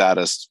probably the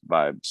saddest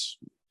vibes.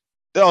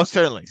 Oh,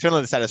 certainly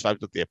the saddest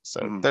vibes of the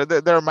episode.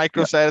 Mm. There are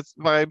micro saddest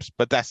vibes,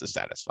 but that's the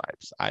saddest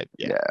vibes. I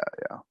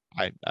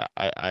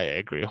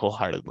agree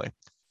wholeheartedly.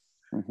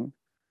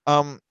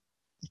 Mm-hmm.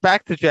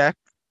 Back to Jack.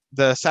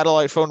 The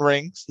satellite phone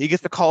rings. He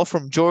gets the call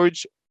from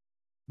George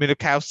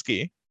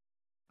Minukowski.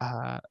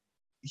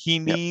 He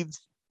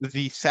needs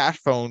the sat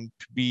phone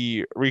to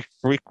be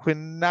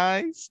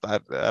frequentized. I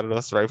don't know if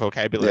that's the right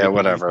vocabulary. Yeah,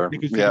 whatever.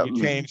 Yeah,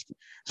 changed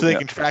so they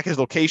can track his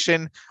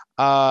location.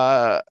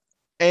 And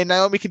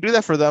Naomi can do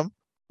that for them.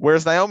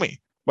 Where's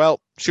Naomi?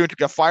 Well, she went to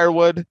get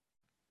firewood,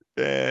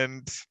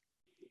 and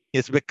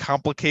it's a bit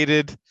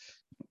complicated.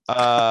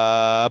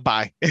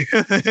 Bye.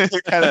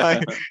 Kind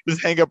of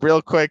just hang up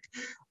real quick,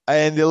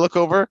 and they look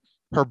over.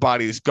 Her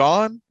body's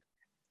gone,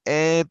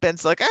 and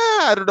Ben's like,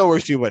 I don't know where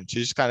she went.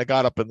 She just kind of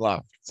got up and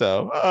left.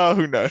 So,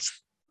 who knows?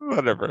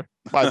 Whatever.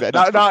 My bad.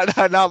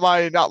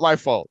 Not my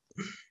fault.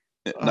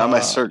 Not my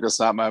circus,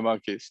 not my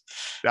monkeys.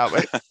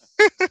 I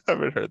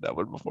haven't heard that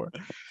one before.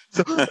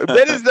 So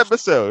Ben's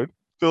episode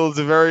feels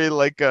a very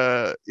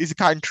he's a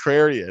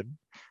contrarian,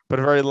 but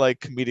a very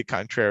comedic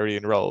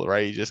contrarian role,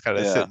 right? He's just kind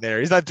of sitting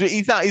there.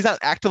 He's not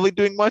actively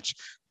doing much,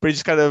 but he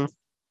just kind of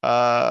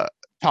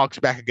talks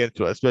back against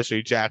us,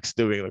 especially Jack's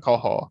doing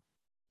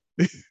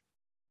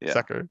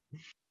sucker.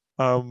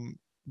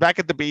 Back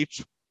at the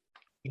beach,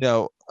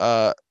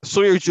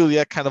 Sawyer and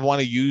Juliet kind of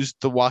want to use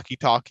the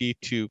walkie-talkie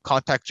to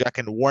contact Jack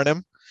and warn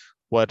him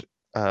what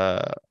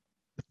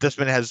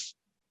Desmond has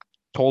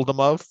told them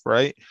of,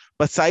 right?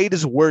 But Saeed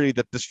is worried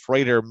that this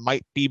freighter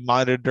might be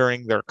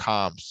monitoring their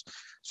comms.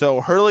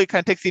 So Hurley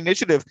kind of takes the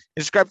initiative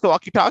and just grabs the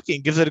walkie-talkie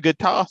and gives it a good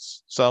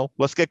toss. So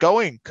let's get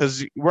going,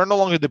 because we're no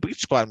longer the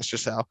beach squad, Mr.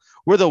 Sal.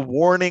 We're the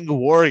Warning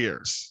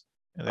Warriors.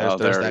 And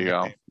there you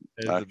go.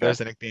 There's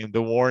the nickname,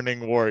 the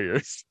Warning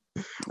Warriors.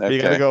 Okay. We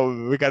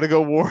gotta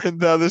go warn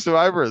the other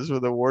survivors.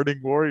 We're the Warning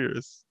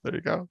Warriors. There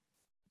you go.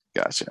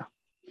 Gotcha.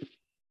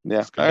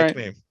 Yeah. All right.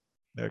 Nickname.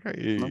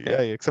 Okay.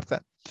 Yeah, you accept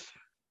that.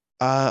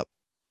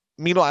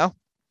 Meanwhile,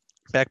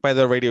 back by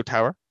the radio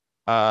tower,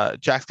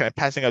 Jack's kind of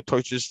passing out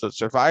torches to the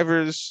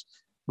survivors.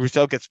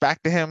 Rousseau gets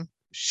back to him.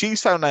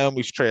 She's found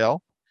Naomi's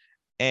trail,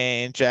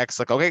 and Jack's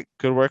like, okay,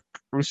 good work,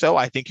 Rousseau.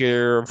 I think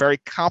you're very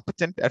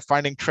competent at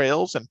finding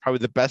trails and probably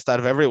the best out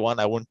of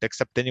everyone. I wouldn't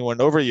accept anyone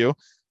over you.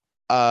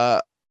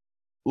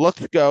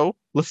 Let's go.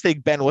 Let's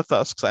take Ben with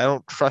us, because I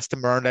don't trust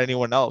him around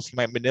anyone else. He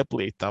might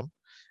manipulate them.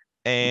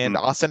 And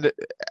I'll send it.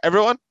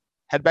 Everyone,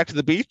 head back to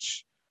the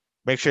beach.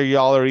 Make sure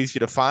y'all are easy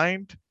to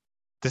find.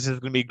 This is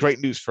going to be great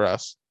news for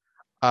us.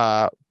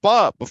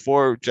 But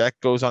before Jack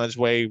goes on his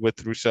way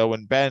with Rousseau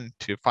and Ben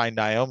to find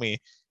Naomi,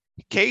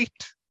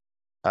 Kate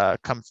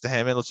comes to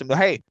him and lets him know,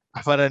 hey,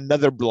 I found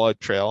another blood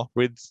trail,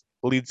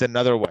 leads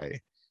another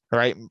way.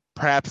 Right?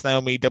 Perhaps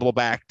Naomi double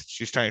backed.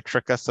 She's trying to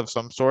trick us of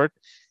some sort.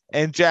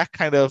 And Jack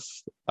kind of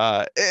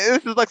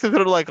this is like some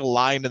sort of like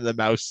line in the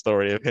mouse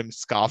story of him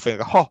scoffing,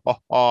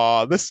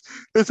 this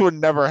would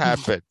never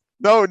happen.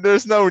 No,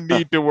 there's no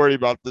need to worry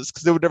about this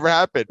because it would never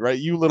happen, right?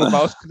 You little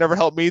mouse could never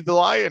help me, the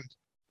lion.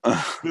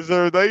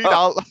 So they,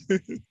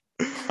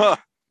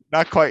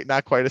 not quite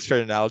a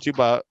straight analogy,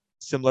 but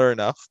similar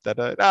enough that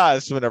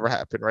this would never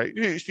happen, right?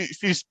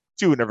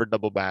 She would never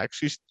double back.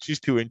 She's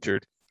too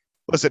injured.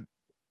 Listen,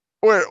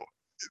 we're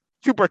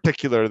too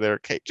particular there,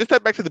 Kate. Just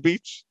head back to the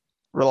beach,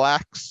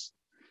 relax.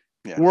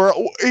 Yeah.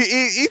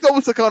 He's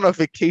almost like on a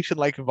vacation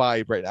like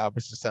vibe right now.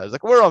 Mr. Says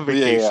like we're on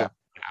vacation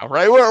now,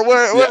 right?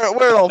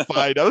 We're all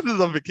fine now. This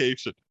is on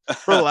vacation.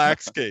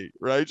 Relax, Kate.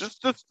 Right?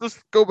 Just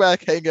go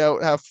back, hang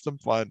out, have some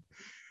fun,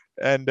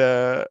 and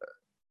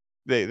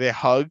they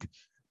hug.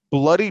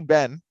 Bloody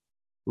Ben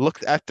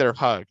looked at their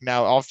hug.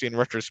 Now, obviously, in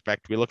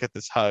retrospect, we look at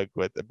this hug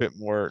with a bit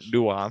more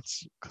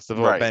nuance because of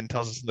what Ben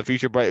tells us in the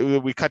future. But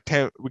we cut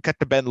to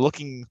Ben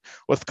looking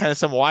with kind of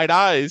some wide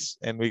eyes,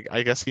 and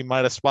I guess he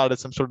might have spotted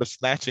some sort of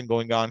snatching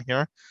going on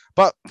here.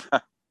 But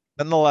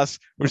nonetheless,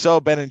 Rousseau,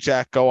 Ben, and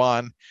Jack go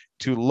on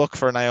to look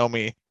for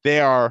Naomi. They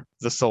are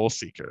the Soul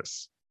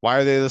Seekers. Why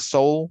are they the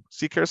Soul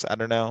Seekers? I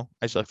don't know.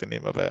 I just like the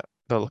name of it.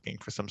 They're looking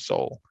for some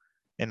soul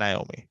in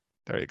Naomi.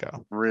 There you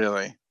go.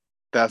 Really?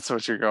 That's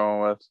what you're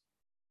going with?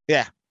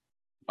 Yeah.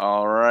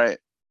 All right.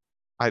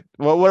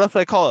 What else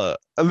I call it?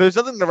 There's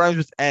nothing that rhymes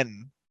with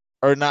N,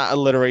 or not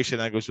alliteration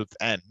that goes with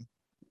N.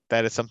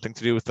 That is something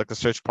to do with like the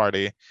search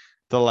party.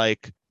 The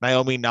like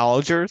Naomi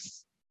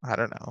Knowledgers. I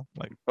don't know.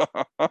 Like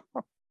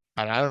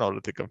I don't know what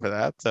to think of for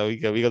that. So we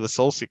go the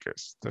Soul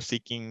Seekers. They're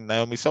seeking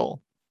Naomi's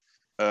soul.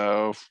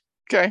 Oh,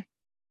 okay.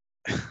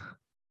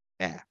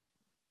 Yeah.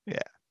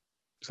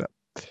 So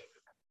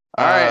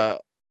all right.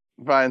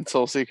 Fine,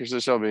 Soul Seekers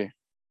it shall be.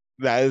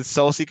 That is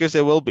Soul Seekers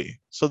it will be.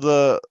 So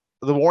the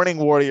Warning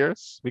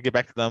Warriors, we get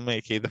back to them,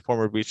 aka the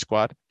former Beach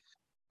Squad.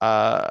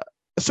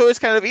 So it's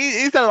kind of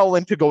he's not all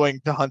into going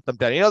to hunt them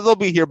down. They'll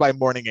be here by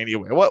morning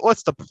anyway.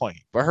 What's the point?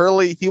 But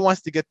Hurley, he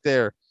wants to get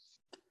there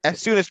as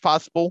soon as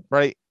possible,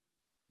 right?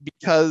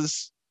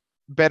 Because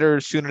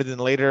better sooner than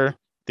later.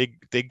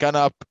 They gun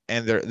up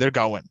and they're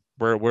going.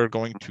 We're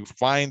going to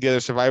find the other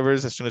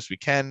survivors as soon as we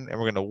can, and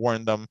we're going to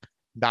warn them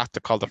not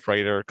to call the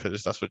freighter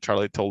because that's what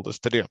Charlie told us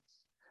to do.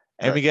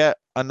 And we get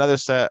another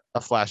set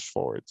of flash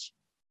forwards.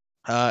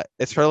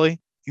 It's Hurley.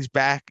 He's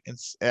back, and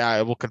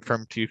I will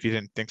confirm to you if you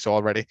didn't think so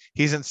already.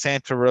 He's in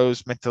Santa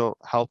Rose Mental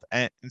Health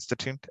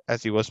Institute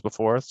as he was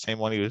before, same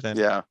one he was in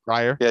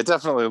prior. Yeah, it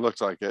definitely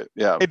looked like it.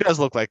 Yeah, it does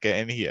look like it,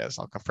 and he is.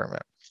 I'll confirm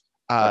it.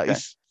 Okay.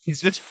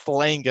 He's just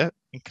playing it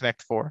in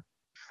Connect 4.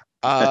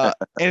 And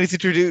he's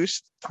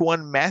introduced to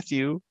one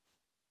Matthew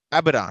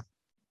Abaddon,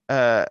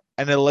 an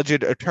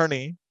alleged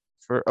attorney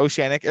for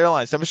Oceanic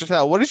Airlines. So, Mr.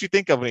 Sal, what did you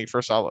think of when you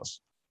first saw this?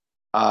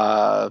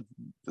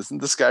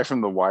 Isn't this guy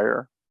from The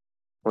Wire?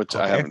 Which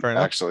I haven't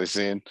actually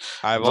seen.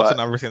 I've also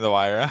never seen The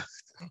Wire.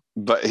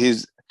 But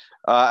he's,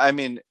 I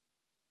mean,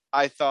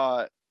 I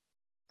thought,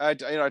 I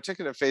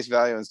took it at face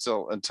value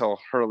until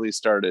Hurley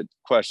started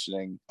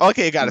questioning.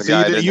 Okay, got it.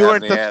 So you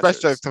weren't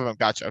suspicious of him.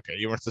 Gotcha. Okay,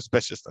 you weren't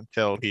suspicious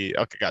until he.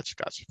 Okay, gotcha.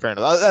 Fair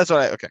enough. That's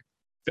what okay.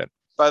 Good.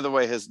 By the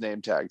way, his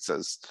name tag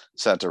says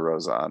Santa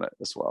Rosa on it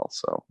as well.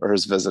 So, or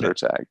his visitor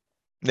tag.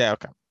 Yeah.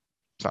 Okay.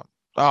 So,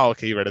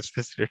 okay, you read his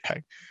visitor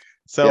tag.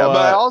 So, yeah, but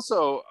I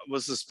also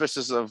was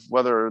suspicious of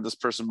whether this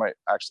person might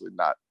actually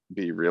not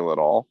be real at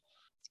all.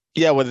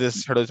 Yeah, with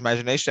this Hurley's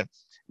imagination.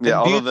 Yeah,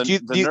 although the nurse do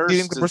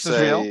you think the person's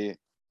real?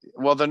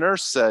 Well, the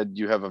nurse said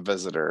you have a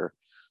visitor,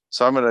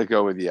 so I'm gonna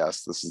go with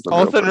yes. This is the.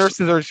 All the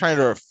nurses are trying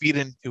to feed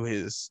into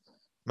his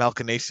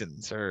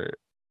machinations, or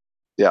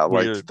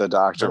like the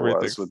doctor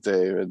was with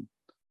David,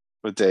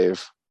 with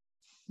Dave.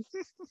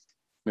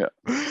 Yeah.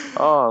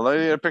 Oh, let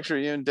me get a picture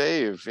of you and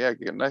Dave. Yeah,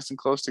 get nice and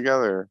close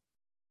together.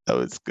 That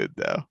was good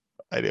though.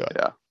 Anyway.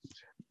 Yeah.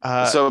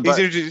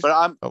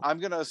 But I'm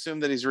gonna assume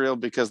that he's real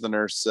because the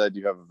nurse said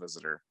you have a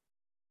visitor.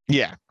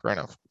 Yeah, fair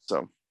enough.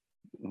 So.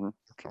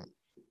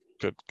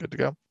 Good to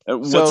go.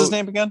 What's his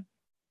name again?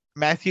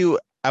 Matthew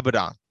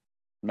Abaddon.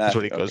 That's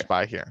what he goes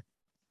by here.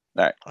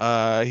 All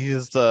right.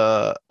 He's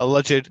the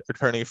alleged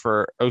attorney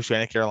for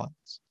Oceanic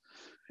Airlines.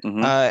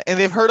 And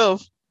they've heard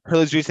of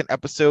Hurley's recent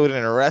episode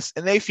and arrest,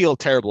 and they feel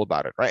terrible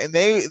about it, right? And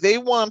they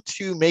want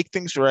to make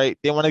things right.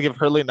 They want to give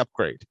Hurley an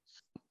upgrade.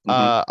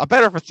 A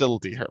better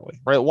facility, Hurley,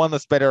 right? One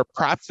that's better,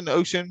 perhaps an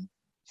ocean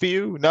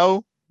view.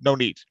 No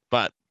need,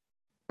 but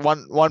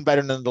one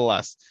better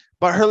nonetheless.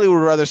 But Hurley would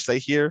rather stay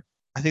here.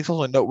 I think it's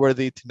also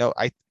noteworthy to note.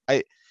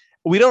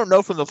 We don't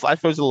know from the flash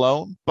photos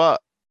alone,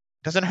 but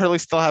doesn't Hurley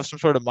still have some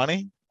sort of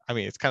money? I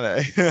mean, it's kind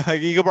of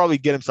like he could probably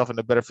get himself in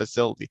a better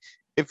facility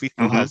if he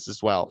still has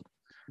as well.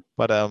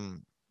 But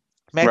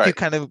Matthew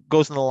kind of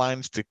goes in the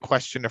lines to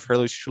question if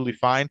Hurley's truly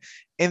fine,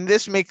 and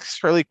this makes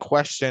Hurley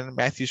question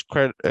Matthew's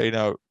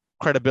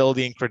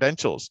credibility and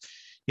credentials.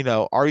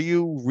 Are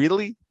you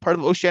really part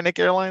of Oceanic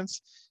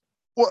Airlines?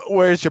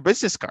 Where's your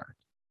business card?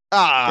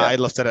 I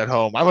left it at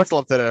home. I must have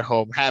left it at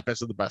home. Happens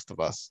to the best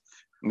of us.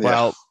 Yeah.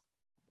 Well,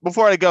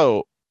 before I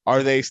go,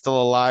 are they still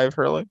alive,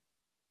 Hurley?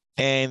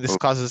 And this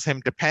causes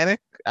him to panic,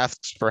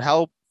 asks for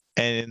help,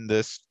 and in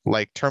this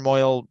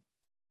turmoil,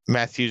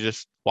 Matthew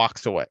just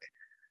walks away.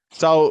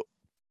 So,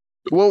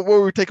 what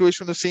were takeaways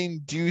from the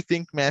scene? Do you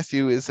think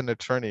Matthew is an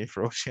attorney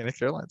for Oceanic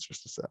Airlines,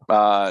 Mr.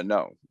 Sal?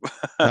 No.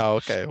 No,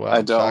 okay. Well,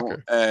 I don't,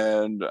 shocker.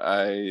 and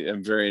I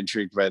am very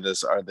intrigued by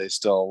this. Are they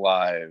still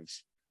alive?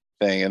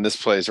 Thing, and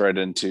this plays right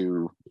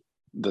into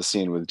the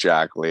scene with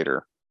Jack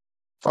later.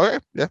 Okay,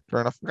 yeah,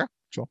 fair enough. Okay,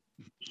 so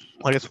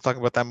I guess we'll talk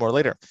about that more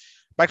later.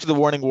 Back to the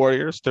Warning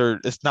Warriors.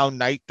 It's now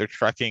night. They're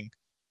trekking.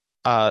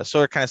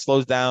 Sawyer kind of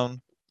slows down,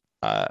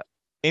 and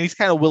he's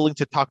kind of willing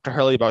to talk to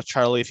Hurley about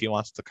Charlie if he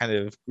wants to kind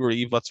of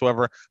grieve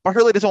whatsoever. But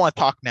Hurley doesn't want to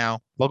talk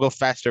now. They'll go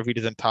faster if he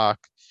doesn't talk.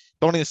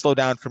 Don't even slow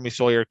down for me,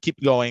 Sawyer.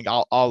 Keep going.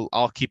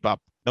 I'll keep up.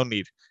 No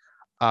need.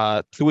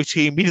 To which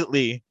he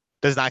immediately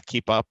does not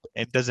keep up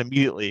and does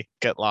immediately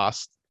get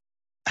lost.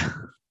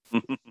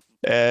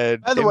 And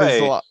by the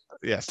way,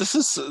 yes, this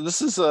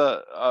is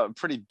a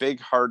pretty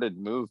big-hearted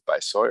move by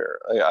Sawyer.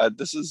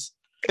 This is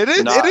it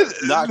is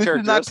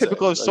not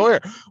typical of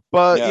Sawyer,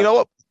 but you know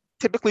what?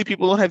 Typically,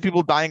 people don't have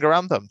people dying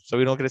around them, so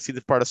we don't get to see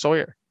this part of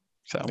Sawyer.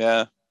 So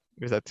yeah,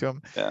 gives that to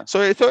him. Yeah.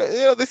 So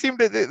they seem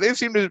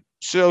to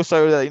show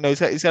Sawyer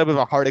that he's got a bit of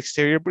a hard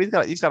exterior, but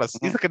he's like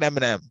an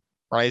Eminem.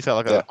 Right, he's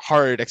got like a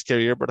hard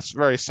exterior, but it's a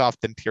very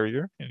soft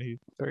interior. And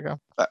there you go.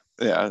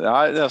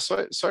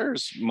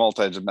 Sawyer's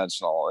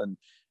multidimensional and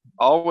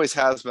always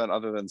has been,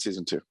 other than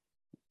season 2.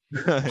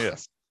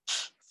 Yes.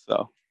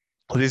 So,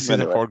 at least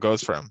season 4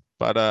 goes for him,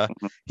 but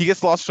he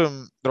gets lost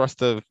from the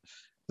rest of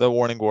the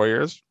Warning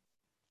Warriors,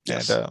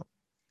 and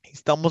he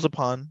stumbles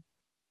upon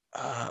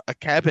a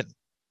cabin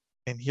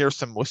and hears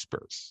some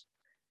whispers,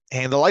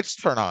 and the lights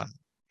turn on,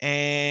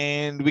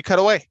 and we cut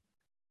away.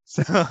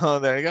 So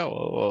there you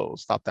go. We'll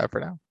stop that for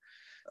now.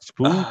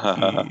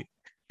 Spooky.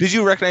 Did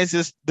you recognize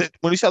this?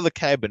 When you saw the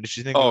cabin, did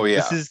you think,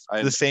 this is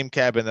the same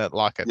cabin that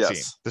Locke had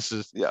seen? This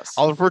is,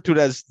 I'll refer to it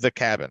as the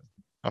cabin.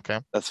 Okay.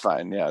 That's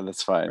fine. Yeah,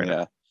 that's fine. Right.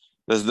 Yeah.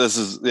 This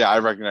is, I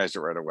recognized it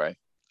right away.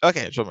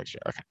 Okay, just make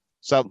sure. Okay.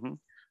 So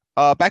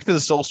back to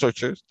the Soul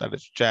Searchers. That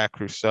is Jack,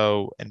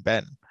 Rousseau, and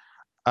Ben.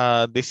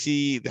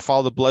 They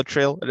follow the blood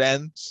trail. It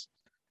ends.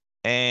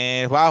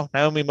 And wow,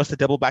 Naomi must have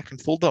double backed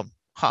and fooled them.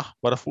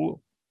 What a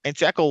fool. And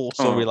Jack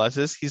also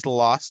realizes he's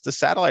lost the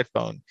satellite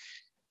phone,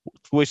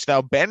 which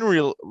now Ben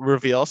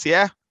reveals,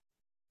 I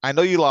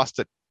know you lost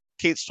it.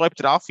 Kate swiped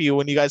it off you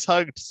when you guys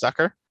hugged,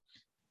 sucker.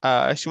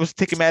 She was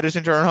taking matters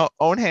into her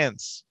own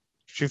hands.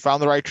 She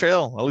found the right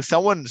trail. At least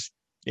someone's,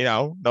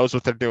 knows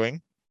what they're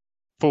doing.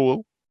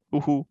 Fool.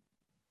 Woohoo.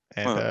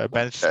 And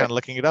Ben's just kind of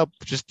looking it up.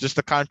 Just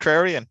the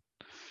contrarian.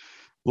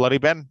 Bloody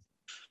Ben.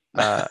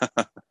 And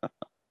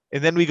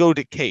then we go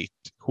to Kate,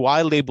 who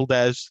I labeled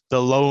as the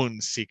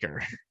lone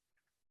seeker.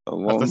 The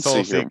lone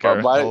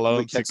seeker. Why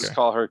we can't just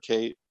call her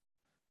Kate?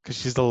 Because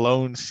she's the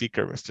lone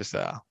seeker, Mr.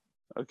 Sal.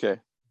 Okay,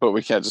 but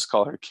we can't just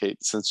call her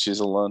Kate since she's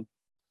alone.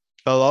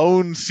 The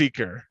lone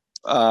seeker.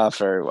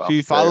 Very well.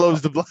 She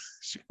follows the blood.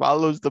 She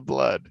follows the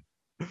blood.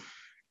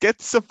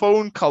 Gets a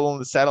phone call on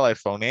the satellite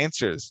phone.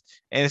 Answers,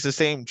 and it's the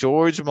same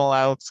George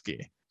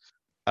Malowski.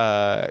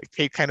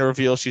 Kate kind of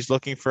reveals she's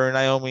looking for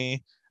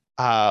Naomi.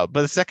 But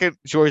the second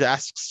George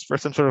asks for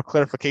some sort of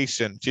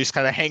clarification, she just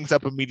kind of hangs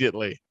up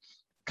immediately,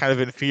 kind of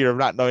in fear of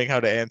not knowing how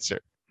to answer.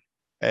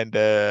 And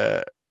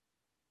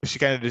she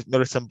kind of just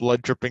noticed some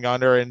blood dripping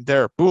on her, and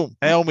there, boom,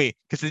 Naomi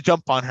gets a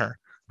jump on her,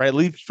 right?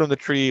 Leaps from the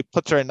tree,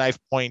 puts her at knife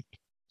point.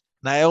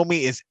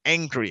 Naomi is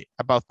angry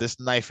about this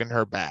knife in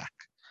her back.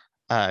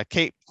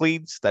 Kate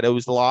pleads that it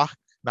was Locke,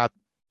 not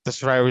the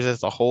survivors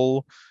as a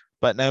whole,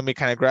 but Naomi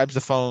kind of grabs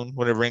the phone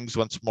when it rings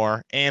once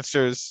more,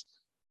 answers,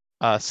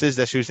 says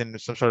that she was in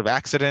some sort of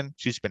accident.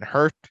 She's been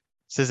hurt.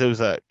 Says it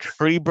was a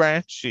tree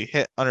branch she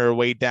hit on her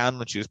way down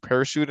when she was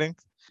parachuting.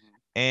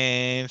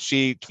 And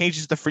she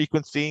changes the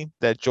frequency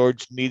that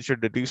George needs her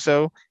to do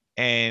so.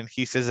 And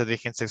he says that they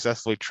can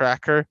successfully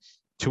track her,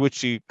 to which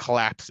she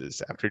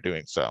collapses after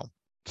doing so.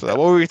 So what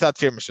were your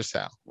thoughts here, Mr.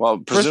 Sal? Well,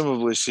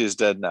 presumably she's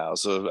dead now.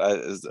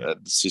 So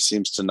she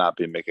seems to not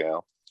be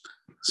Mikhail.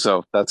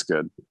 So that's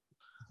good.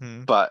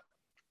 Mm-hmm. But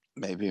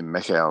maybe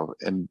Mikhail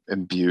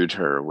imbued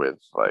her with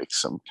like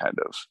some kind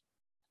of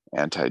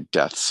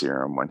anti-death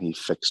serum when he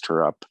fixed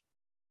her up.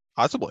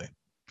 Possibly.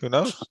 Who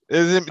knows?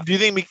 Do you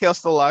think Mikhail's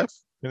still alive?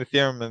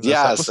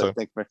 Yes, episode? I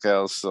think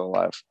Mikhail's still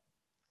alive.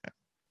 Yeah.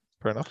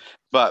 Fair enough.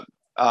 But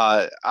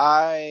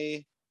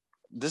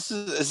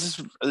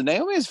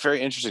Naomi is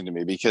very interesting to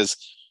me, because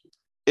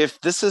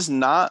if this is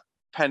not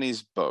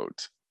Penny's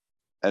boat,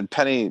 and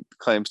Penny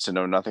claims to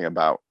know nothing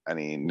about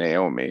any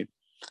Naomi,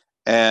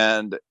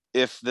 and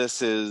if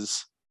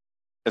that's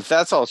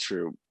all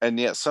true, and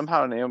yet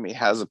somehow Naomi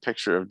has a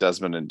picture of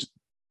Desmond and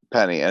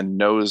Penny and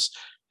knows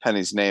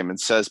Penny's name and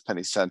says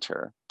Penny sent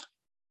her,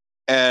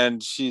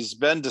 and she's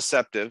been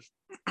deceptive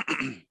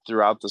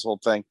throughout this whole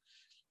thing,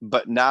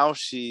 but now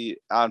she,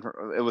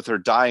 with her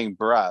dying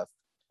breath,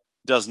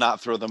 does not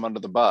throw them under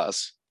the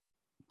bus.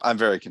 I'm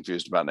very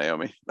confused about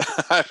Naomi.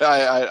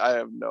 I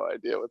have no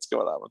idea what's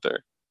going on with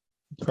her.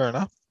 Fair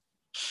enough.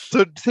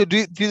 So do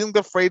you think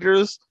the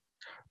freighters?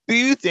 Do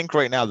you think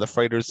right now the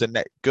freighters are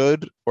net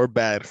good or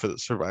bad for the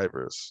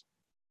survivors?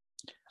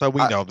 So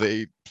we know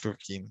they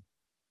 15.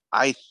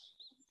 I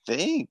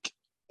think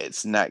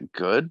it's not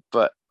good,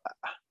 but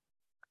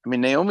I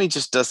mean, Naomi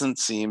just doesn't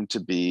seem to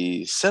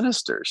be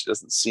sinister. She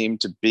doesn't seem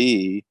to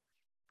be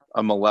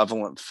a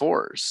malevolent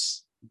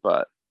force.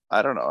 But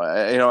I don't know.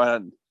 I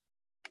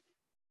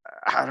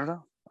don't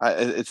know.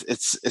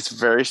 It's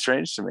very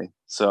strange to me.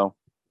 So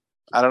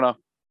I don't know.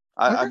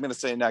 I'm going to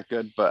say not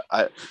good, but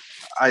I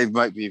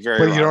might be very.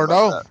 But you don't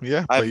know. That.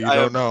 Yeah, but you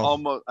don't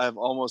know. I have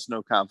almost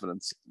no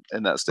confidence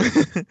in that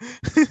statement.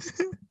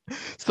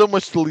 So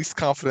much the least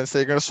confidence that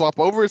you're going to swap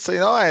over and say,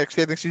 no, I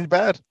think she's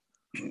bad.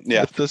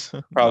 Yeah,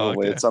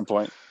 probably at some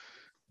point.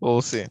 Well,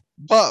 we'll see.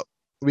 But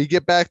we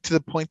get back to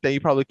the point that you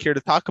probably care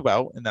to talk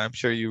about, and I'm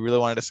sure you really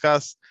want to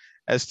discuss,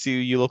 as to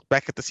you look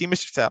back at the scene,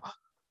 Mr. Tell.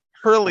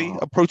 Hurley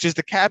approaches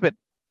the cabin,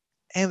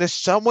 and there's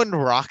someone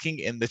rocking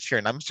in the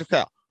chair. Now, Mr.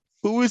 Tell,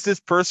 who is this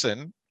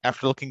person?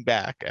 After looking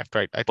back,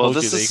 after I told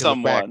you that you can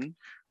look back,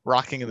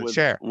 rocking in the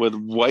chair with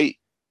white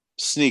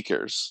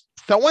sneakers.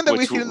 Someone that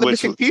we've seen in the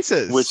Missing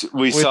Pieces, which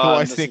we saw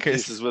in Missing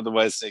Pieces with the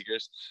white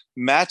sneakers,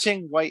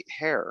 matching white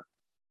hair.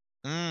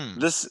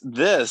 This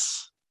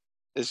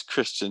is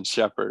Christian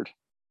Shephard.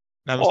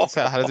 Now, Mr.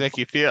 Tell, how does it make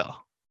you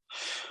feel?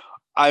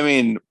 I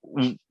mean,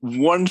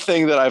 one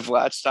thing that I've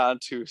latched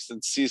onto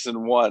since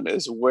season 1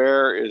 is,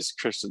 where is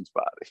Christian's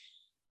body?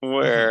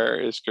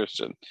 Where is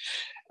Christian?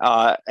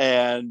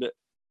 And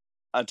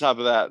on top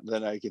of that,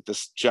 then I get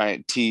this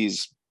giant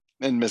tease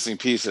in Missing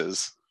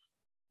Pieces.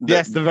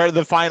 Yes,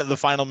 the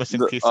final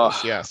Missing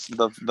Pieces. Yes,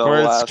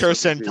 where it's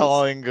Kirsten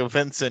telling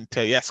Vincent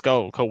to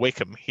go wake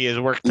him. He has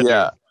work to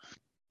do.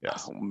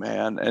 Yes. Oh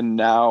man, and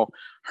now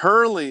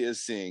Hurley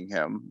is seeing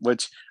him,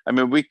 which, I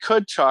mean, we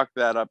could chalk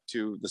that up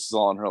to this is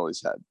all in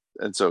Hurley's head,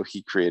 and so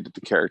he created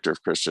the character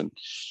of Christian,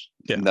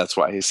 and that's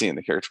why he's seeing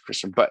the character of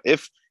Christian. But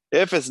if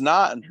it's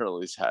not in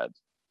Hurley's head,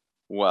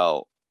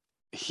 well,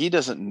 he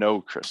doesn't know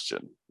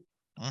Christian,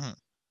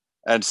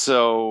 and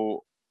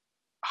so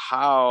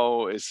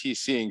how is he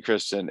seeing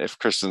Christian if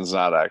Christian's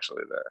not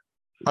actually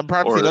there?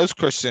 Perhaps he knows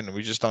Christian,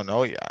 we just don't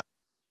know yet.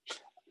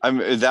 I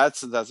mean,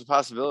 that's a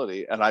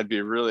possibility, and I'd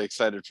be really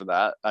excited for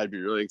that. I'd be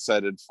really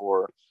excited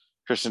for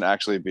Christian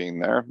actually being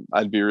there.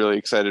 I'd be really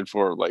excited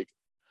for, like,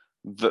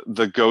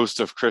 the ghost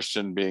of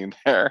Christian being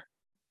there.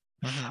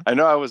 I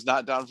know I was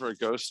not down for a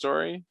ghost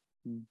story,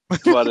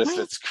 but if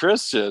it's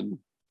Christian,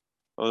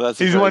 well, that's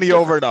he's won you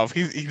over enough.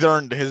 He's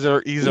earned his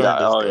ghost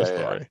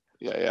story.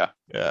 Yeah.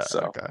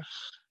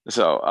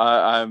 So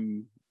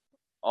I'm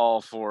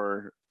all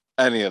for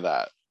any of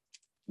that.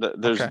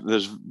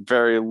 There's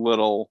very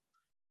little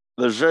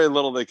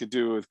they could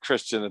do with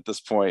Christian at this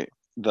point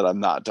that I'm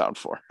not down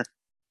for.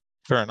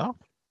 Fair enough.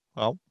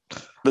 Well,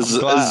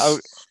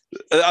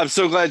 I'm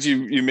so glad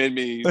you made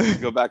me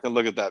go back and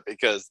look at that,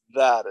 because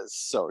that is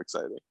so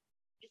exciting.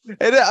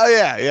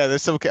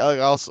 There's some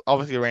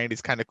obviously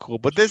Randy's kind of cool,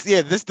 but this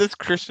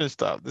Christian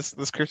stuff,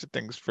 this Christian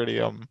thing is pretty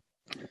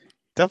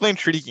definitely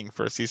intriguing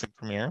for a season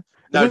premiere.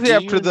 Now,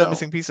 after the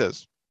Missing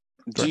Pieces.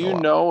 Do you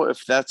know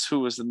if that's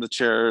who was in the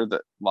chair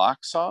that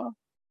Locke saw?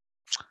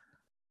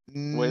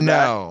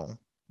 No.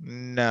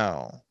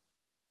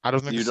 I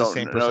don't think it's the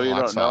same person. No, you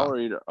don't know, or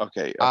you don't.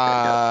 Okay.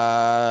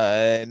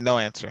 No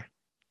answer.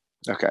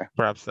 Okay.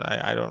 Perhaps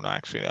I don't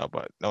actually know,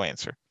 but no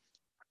answer.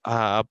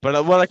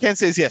 But what I can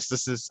say is, yes,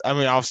 this is. I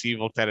mean, obviously you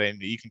looked at it and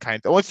you can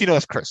kind of, once you know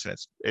it's Christian,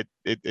 it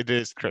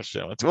is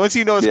Christian. Once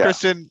you know it's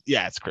Christian,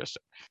 it's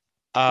Christian.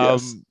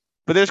 But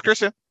there's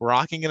Christian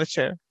rocking in a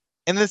chair,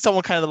 and then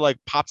someone kind of like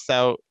pops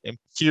out and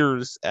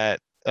peers at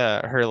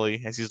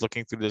Hurley as he's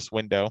looking through this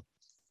window,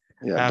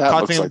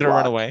 causing him to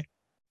run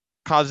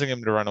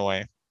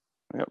away.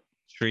 Yep.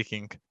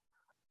 Shrieking.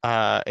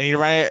 And he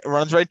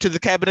runs right to the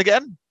cabin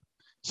again.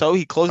 So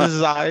he closes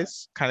his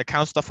eyes, kind of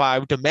counts to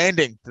 5,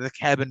 demanding that the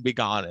cabin be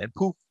gone. And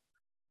poof,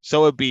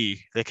 so it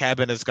be. The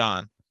cabin is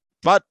gone.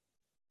 But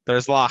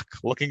there's Locke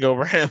looking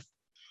over him.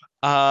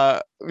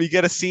 We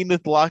get a scene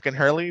with Locke and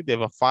Hurley. They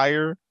have a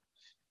fire.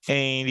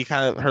 And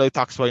Hurley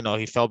talks about,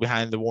 he fell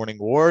behind the warning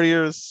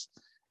warriors,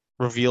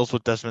 reveals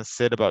what Desmond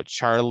said about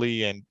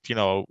Charlie and,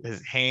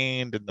 his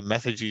hand and the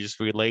message he just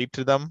relayed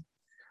to them.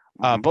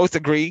 Both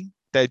agree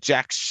that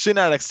Jack should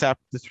not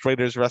accept this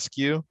traitor's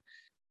rescue.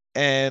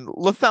 And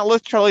let's not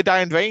let Charlie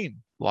die in vain.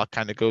 Locke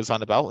kind of goes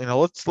on about,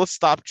 let's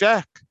stop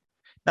Jack.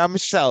 Now,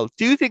 Michelle,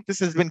 do you think this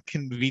has been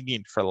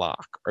convenient for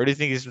Locke, or do you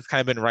think it's just kind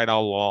of been right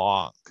all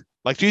along?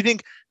 Like, do you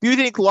think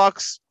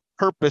Locke's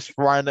purpose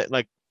for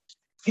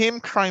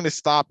him trying to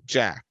stop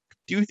Jack,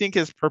 do you think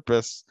his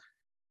purpose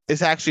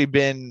has actually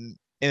been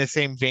in the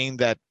same vein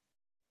that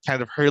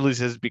kind of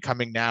Hurley's is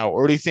becoming now,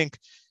 or do you think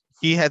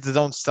he has his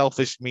own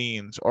selfish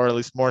means, or at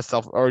least more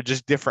or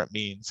just different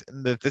means,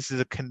 and that this is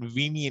a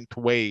convenient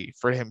way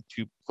for him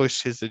to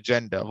push his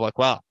agenda of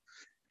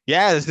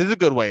Yeah, this is a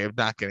good way of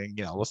not getting,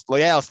 let's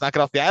knock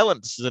it off the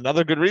island. This is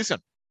another good reason.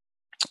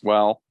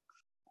 Well,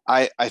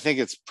 I think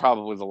it's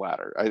probably the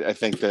latter. I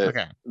think that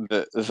Okay.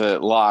 the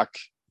Locke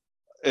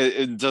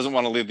it doesn't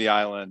want to leave the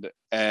island,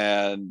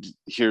 and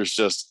here's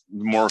just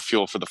more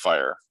fuel for the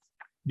fire.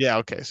 Yeah,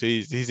 okay. So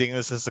he's thinking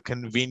this is a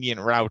convenient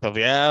route of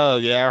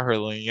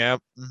Hurley,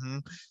 yep.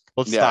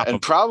 Let's stop him.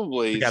 And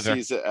probably together.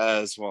 sees it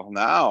as, well,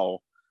 now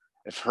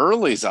if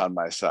Hurley's on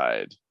my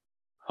side,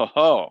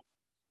 ho.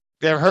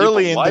 Yeah,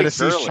 Hurley in there to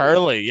see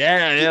Charlie.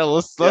 Yeah.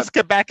 Let's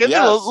get back in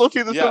there. Let's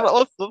see this.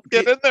 Let's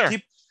get in there.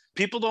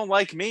 People don't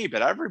like me,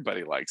 but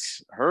everybody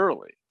likes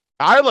Hurley.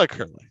 I like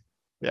Hurley.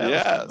 Yeah,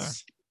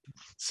 yes.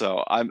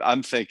 So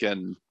I'm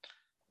thinking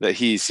that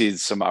he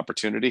sees some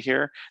opportunity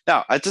here.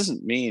 Now, that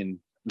doesn't mean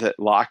that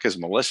Locke is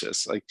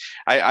malicious. Like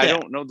I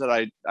don't know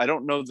that I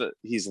don't know that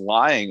he's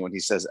lying when he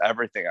says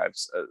everything I've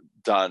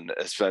done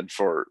has been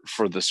for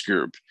this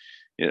group.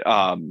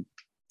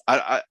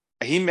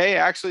 He may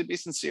actually be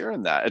sincere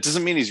in that. It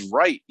doesn't mean he's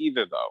right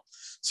either, though.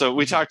 So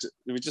we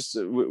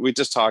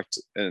just talked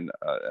in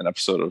an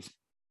episode of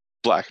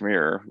Black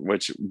Mirror,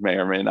 which may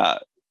or may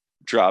not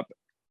drop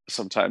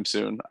sometime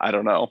soon. I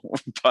don't know,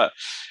 but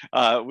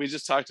we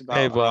just talked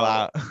about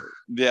one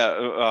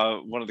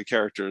of the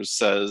characters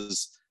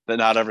says that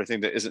not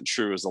everything that isn't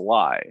true is a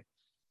lie,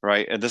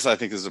 right? And this, I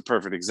think, is a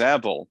perfect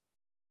example.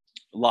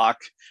 Locke,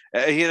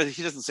 he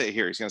doesn't say it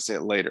here. He's going to say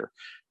it later.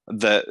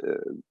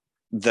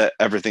 That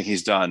everything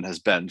he's done has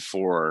been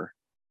for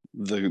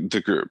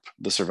the group,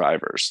 the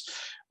survivors,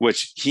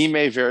 which he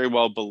may very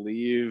well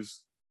believe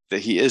that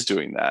he is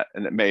doing that,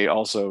 and it may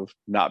also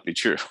not be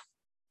true.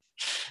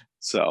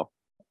 So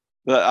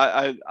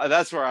I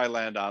that's where I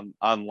land on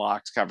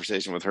Locke's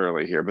conversation with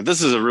Hurley here. But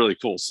this is a really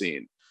cool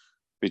scene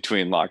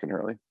between Locke and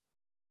Hurley.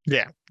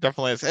 Yeah,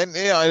 definitely is. And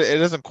it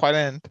doesn't quite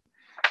end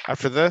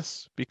after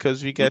this,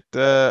 because we get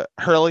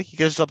Hurley. He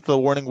gives up to the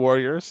Warning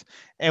Warriors,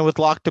 and with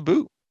Locke to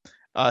boot.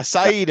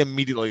 Sayid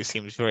immediately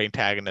seems very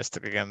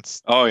antagonistic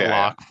against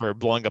Locke for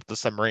blowing up the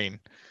submarine.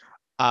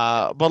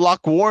 But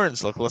Locke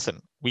warns, look, listen,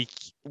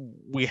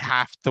 we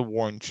have to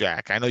warn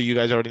Jack. I know you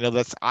guys already know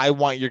this. I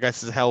want your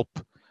guys' help.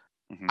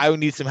 I would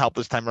need some help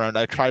this time around.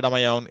 I tried on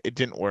my own. It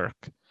didn't work.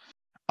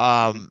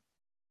 And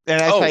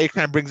Sayid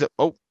kind of brings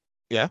up,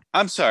 yeah.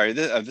 I'm sorry.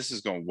 This is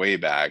going way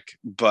back,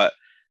 but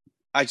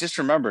I just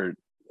remembered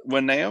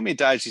when Naomi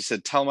died, she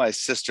said, "Tell my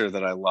sister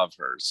that I love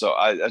her." So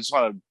I just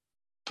want to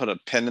put a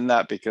pin in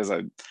that, because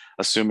I'm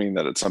assuming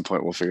that at some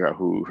point we'll figure out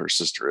who her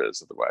sister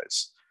is.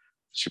 Otherwise,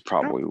 she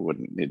probably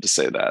wouldn't need to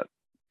say that.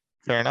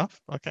 Fair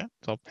enough. Okay,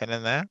 so pin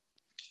in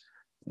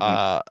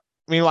that.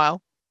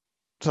 Meanwhile,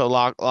 so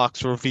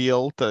Locke's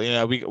revealed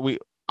that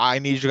I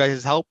need you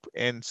guys' help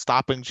in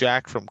stopping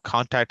Jack from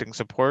contacting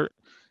support.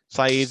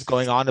 Sayid's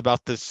going on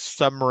about this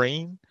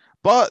submarine,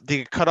 but they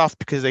get cut off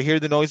because they hear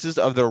the noises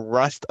of the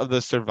rest of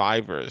the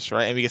survivors,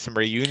 right? And we get some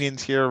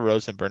reunions here: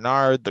 Rose and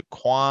Bernard, the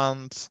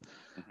Kwans.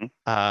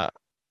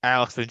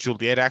 Alex and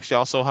Juliet actually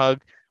also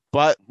hug,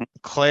 but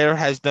Claire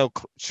has no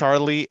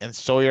Charlie, and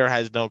Sawyer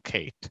has no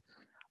Kate.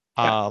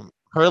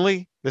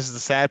 Hurley, this is the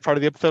sad part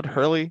of the episode.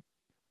 Hurley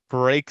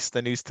breaks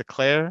the news to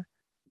Claire.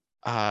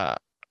 Very,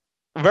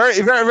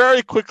 very,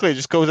 very quickly,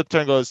 just goes up to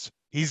her and goes,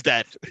 "He's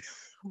dead,"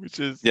 which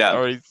is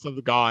or he's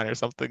gone or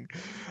something.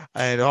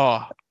 And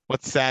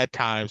what sad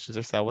times.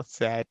 What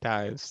sad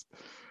times.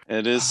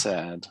 It is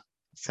sad.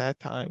 Sad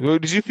time.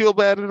 Did you feel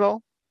bad at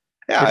all?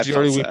 Yeah, did you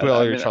already weep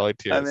all your Charlie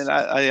tears? I mean,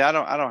 I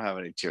don't have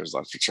any tears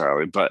left for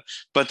Charlie, but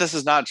this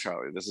is not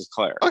Charlie. This is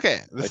Claire.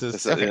 Okay,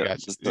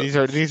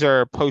 these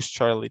are post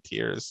Charlie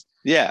tears.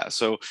 Yeah,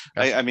 so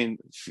gotcha. I mean,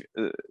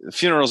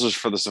 funerals is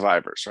for the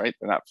survivors, right?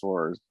 They're not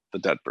for the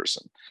dead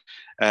person,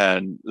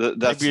 and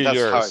that's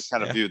how I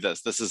kind of view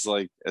this. This is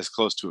like as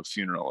close to a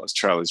funeral as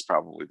Charlie's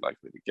probably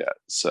likely to get.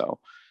 So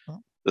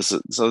this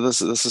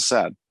is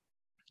sad.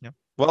 Yeah.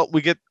 Well,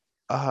 we get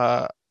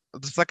the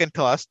second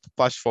to last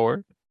flash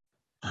forward.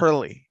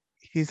 Hurley,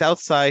 he's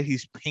outside,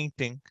 he's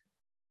painting.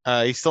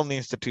 He's still in the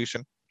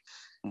institution.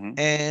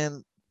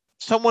 And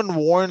someone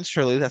warns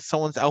Hurley that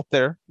someone's out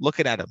there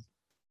looking at him,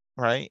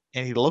 right?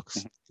 And he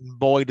looks,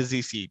 boy, does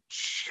he see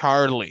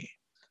Charlie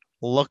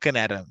looking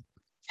at him,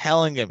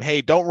 telling him,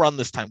 "Hey, don't run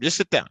this time. Just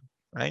sit down,"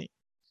 right?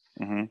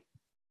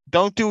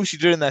 Don't do what you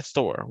did in that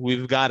store.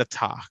 We've got to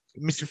talk.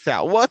 Mr.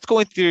 Sal, what's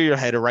going through your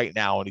head right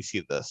now when you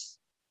see this?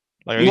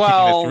 Like, are you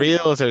thinking it's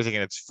real? Is there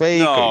thinking it's fake?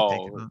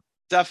 No.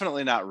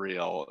 Definitely not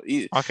real.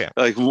 Okay.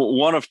 Like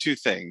one of two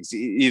things: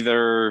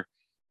 either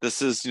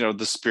this is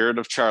the spirit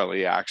of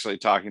Charlie actually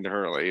talking to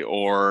Hurley,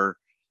 or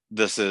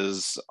this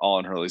is all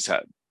in Hurley's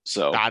head.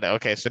 So got it.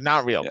 Okay, so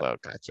not real though.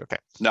 Gotcha. Okay.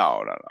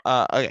 No.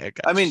 Okay.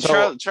 Gotcha. I mean,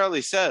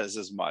 Charlie says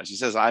as much. He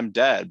says, "I'm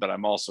dead, but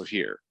I'm also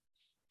here."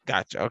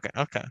 Gotcha.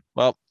 Okay.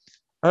 Well,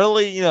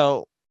 Hurley,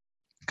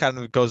 kind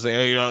of goes,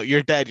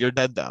 "You're dead. You're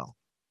dead though.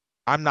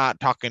 I'm not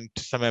talking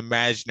to some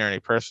imaginary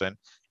person."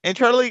 And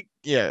Charlie,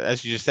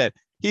 as you just said,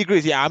 he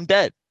agrees, "Yeah, I'm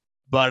dead,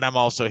 but I'm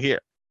also here."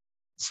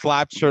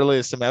 Slaps Shirley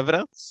as some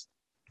evidence.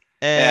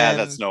 And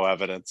that's no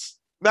evidence.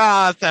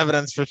 Nah, it's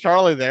evidence for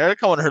Charlie there.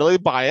 Come on, Hurley,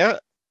 buy it.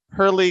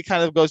 Hurley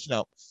kind of goes,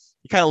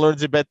 he kind of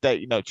learns a bit that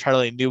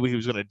Charlie knew he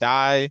was going to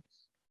die,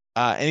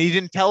 and he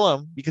didn't tell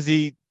him because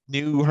he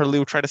knew Hurley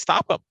would try to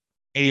stop him,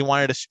 and he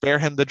wanted to spare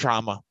him the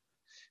drama.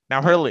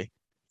 Now, Hurley,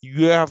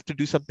 you have to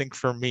do something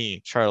for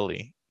me,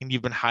 Charlie, and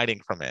you've been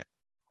hiding from it.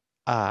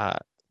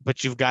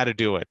 But you've got to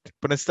do it.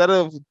 But instead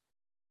of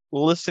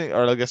listening,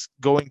 or I guess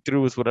going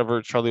through with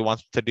whatever Charlie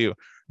wants to do,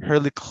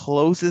 Hurley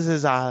closes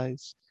his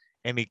eyes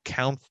and he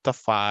counts to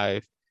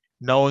 5,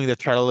 knowing that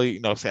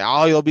Charlie, say,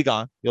 "Oh, you'll be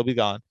gone. You'll be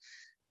gone."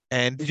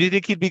 And did you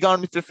think he'd be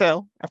gone, Mr.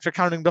 Phil, after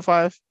counting to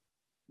 5?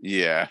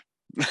 Yeah.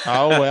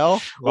 Oh,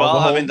 well. Well,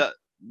 I mean,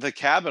 the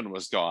cabin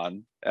was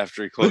gone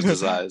after he closed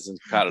his eyes and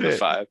counted to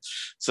 5.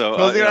 So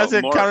closing eyes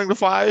and counting to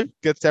 5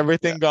 gets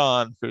everything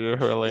gone for you,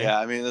 Hurley. Yeah,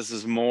 I mean, this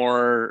is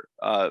more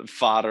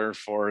fodder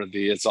for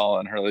the "it's all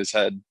in Hurley's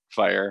head"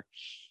 fire.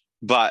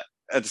 But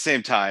at the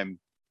same time,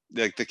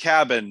 like the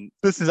cabin,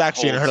 this is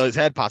actually in Hurley's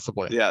head,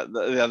 possibly. Yeah,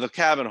 the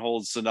cabin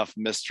holds enough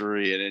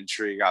mystery and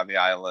intrigue on the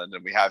island,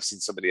 and we have seen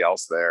somebody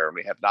else there, and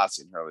we have not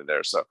seen Hurley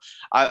there. So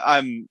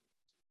I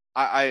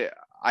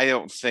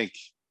don't think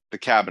the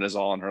cabin is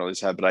all in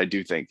Hurley's head, but I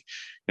do think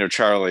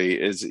Charlie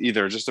is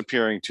either just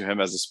appearing to him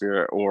as a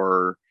spirit,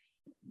 or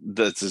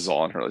this is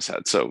all in Hurley's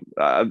head. So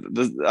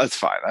that's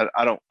fine.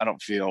 I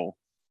don't feel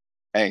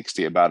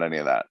angsty about any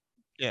of that.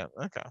 Yeah.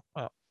 Okay.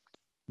 Well,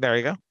 there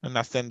you go. And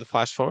that's then the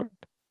flash forward.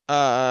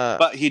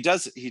 But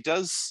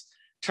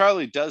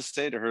Charlie does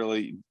say to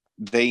Hurley,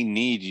 "They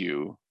need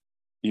you.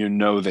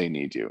 They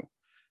need you."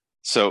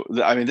 So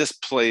I mean, this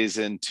plays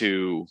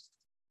into,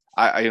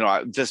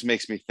 this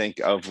makes me think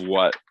of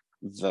what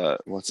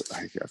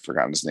I've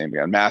forgotten his name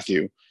again.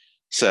 Matthew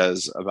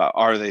says about,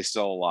 "Are they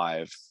still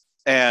alive?"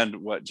 and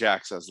what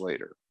Jack says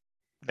later.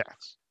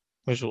 Yes.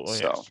 Visual.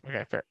 Yes.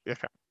 Okay. Fair.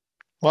 Okay.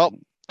 Well,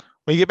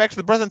 when you get back to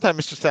the present time,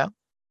 Mr. Sal,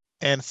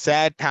 and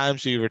sad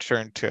times you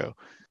return to,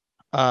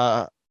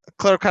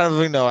 Claire kind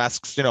of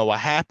asks what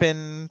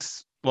happened.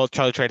 Well,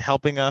 Charlie tried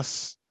helping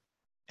us,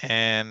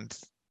 and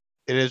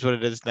it is what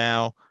it is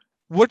now.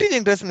 What do you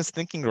think Desmond's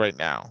thinking right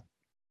now?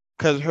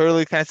 Because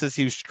Hurley kind of says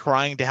he was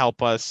trying to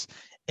help us,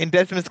 and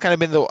Desmond's kind of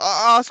been the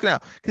ask now,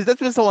 because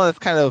Desmond's the one that's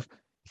kind of,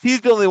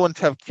 he's the only one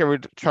to have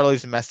carried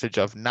Charlie's message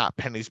of not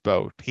Penny's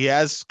boat. He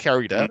has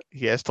carried it.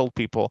 He has told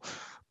people,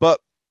 but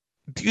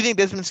do you think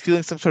Desmond's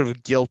feeling some sort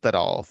of guilt at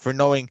all for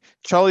knowing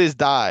Charlie has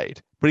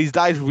died, but he's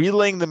died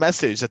relaying the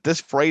message that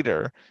this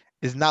freighter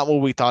is not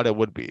what we thought it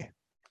would be?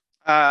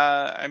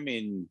 I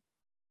mean,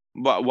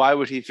 why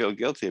would he feel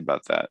guilty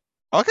about that?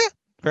 Okay,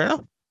 fair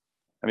enough.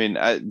 I mean,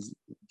 I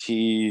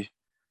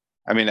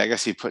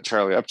guess he put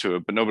Charlie up to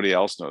it, but nobody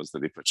else knows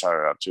that he put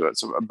Charlie up to it.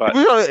 So, but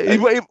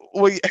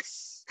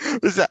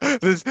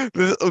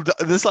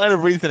this line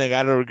of reasoning,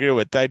 I don't agree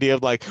with the idea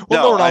of like,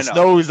 well, no one else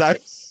knows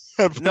that.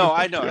 No,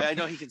 I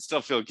know he can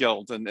still feel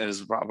guilt, and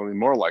is probably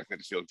more likely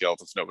to feel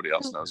guilt if nobody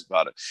else knows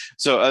about it.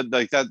 So,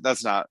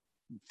 that's not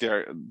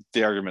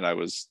the argument I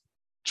was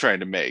trying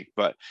to make.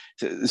 But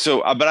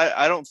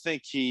I don't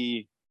think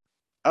he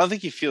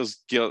feels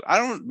guilt.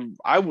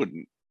 I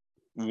wouldn't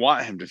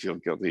want him to feel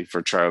guilty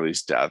for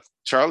Charlie's death.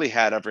 Charlie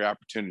had every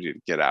opportunity to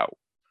get out.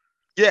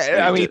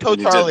 Yeah, he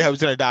told Charlie I was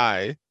going to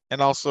die,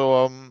 and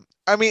also,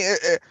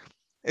 it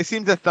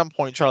seems at some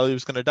point Charlie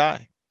was going to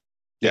die,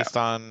 based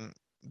on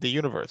the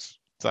universe.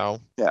 So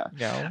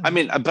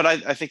but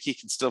I think he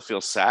can still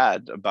feel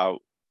sad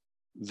about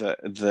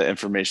the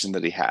information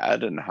that he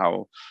had and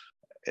how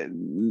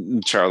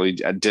Charlie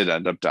did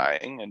end up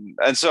dying,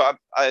 and so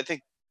I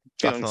think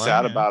feeling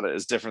sad about it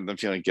is different than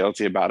feeling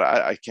guilty about it.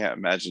 I can't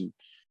imagine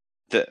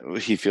that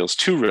he feels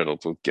too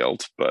riddled with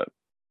guilt, but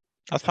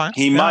that's fine.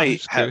 He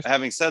might,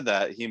 having said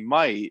that, he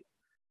might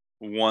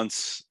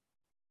once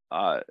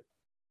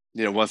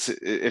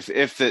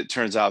if it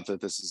turns out that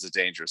this is a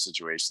dangerous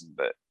situation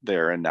that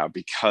they're in now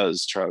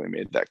because Charlie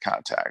made that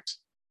contact.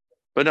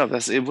 But no,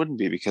 it wouldn't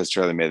be because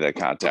Charlie made that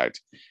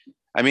contact.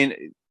 I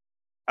mean,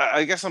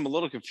 I guess I'm a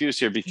little confused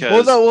here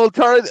because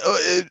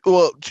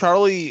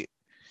Charlie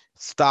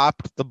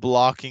stopped the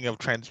blocking of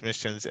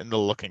transmissions in the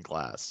Looking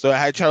Glass. So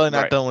had Charlie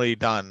not done what he'd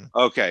done,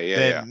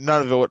 then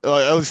none of it would,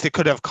 at least they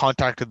could have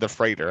contacted the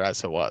freighter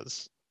as it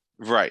was.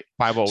 Right.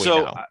 By what we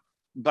know.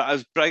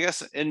 But I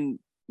guess in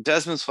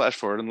Desmond's flash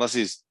forward, unless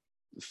he's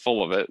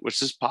full of it,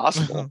 which is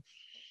possible,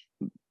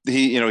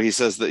 he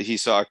says that he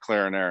saw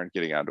Claire and Aaron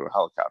getting onto a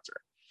helicopter.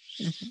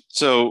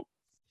 So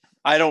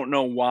I don't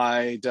know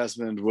why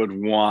Desmond would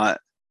want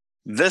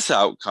this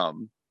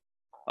outcome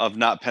of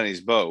not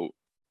Penny's boat.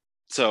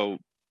 So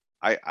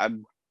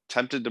I'm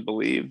tempted to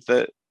believe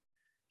that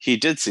he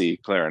did see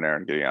Claire and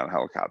Aaron getting on a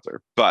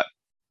helicopter, but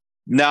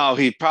now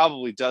he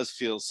probably does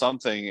feel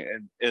something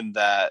in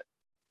that,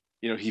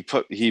 he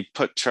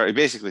put Charlie,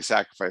 basically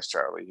sacrificed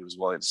Charlie. He was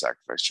willing to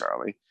sacrifice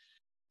Charlie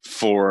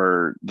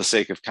for the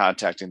sake of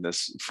contacting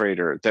this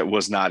freighter that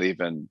was not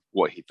even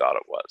what he thought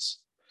it was.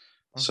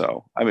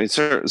 So, I mean,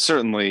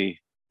 certainly,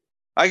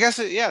 I guess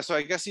so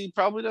I guess he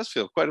probably does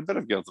feel quite a bit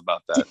of guilt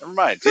about that. Never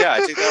mind. Yeah, I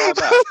take that all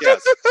back.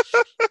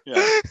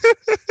 Yes.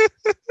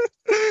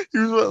 He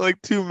was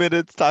like 2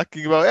 minutes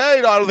talking about,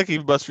 I don't think he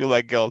must feel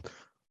like guilt.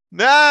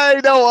 Nah,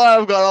 you know what?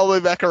 I've gone all the way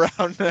back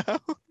around now.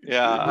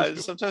 Yeah,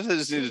 sometimes I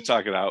just need to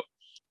talk it out.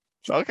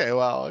 Okay,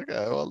 well,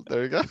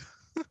 there you go.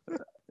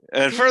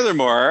 And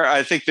furthermore,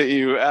 I think that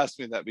you asked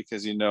me that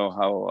because you know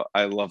how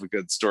I love a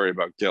good story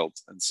about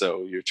guilt, and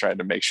so you're trying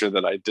to make sure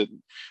that I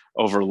didn't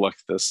overlook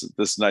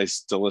this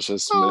nice,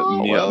 delicious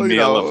meal of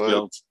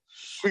guilt.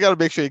 We got to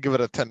make sure you give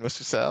it a 10,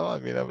 Mr. Sal. I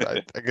mean,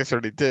 I guess I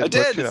already did. I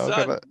did. But, it's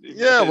done.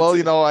 yeah, well,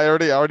 I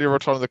already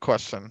returned the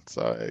question,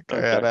 so I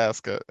had to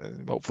ask it,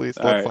 and hopefully it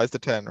still applies to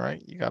 10,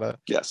 right? You gotta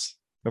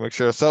make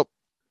sure. So,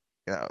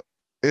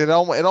 it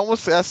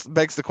almost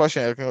begs the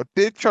question: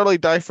 did Charlie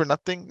die for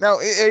nothing? Now,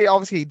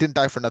 obviously he didn't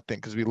die for nothing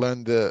because we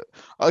learned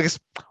I guess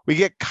we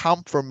get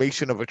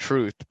confirmation of a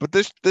truth, but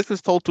this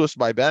was told to us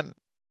by Ben.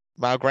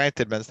 Now,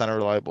 granted, Ben's not a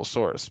reliable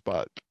source,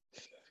 but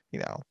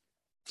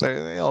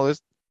so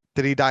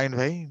did he die in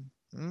vain?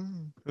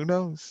 Who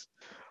knows?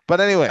 But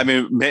anyway, I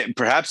mean,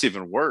 perhaps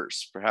even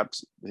worse.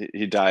 Perhaps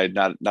he died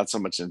not so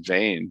much in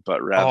vain,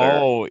 but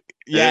rather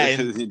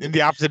in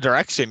the opposite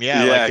direction.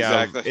 Yeah,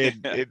 exactly.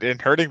 In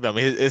hurting them.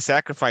 His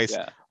sacrifice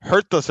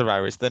hurt the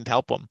survivors, didn't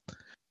help them.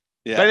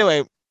 Yeah. But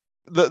anyway,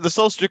 the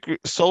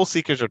soul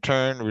seekers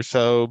return.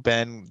 Rousseau,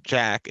 Ben,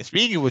 Jack. And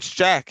speaking of which,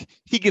 Jack,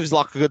 he gives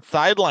Locke a good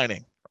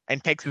sidelining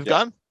and takes his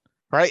gun.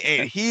 Right,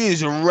 and he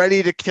is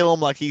ready to kill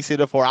him like he said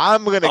before.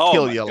 I'm gonna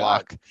kill you,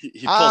 Locke.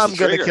 I'm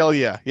gonna kill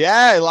you.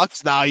 Yeah,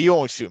 Locke's you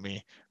won't shoot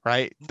me.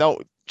 Right?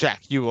 Don't,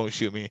 Jack, you won't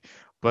shoot me.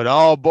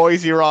 But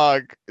boys, you're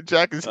wrong.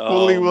 Jack is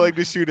fully willing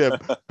to shoot him,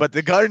 but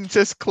the gun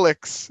just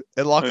clicks,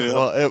 and Locke is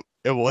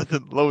it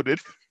wasn't loaded.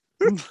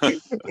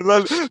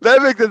 That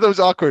makes it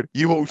so awkward.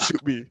 You won't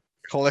shoot me.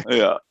 Click.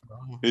 Yeah.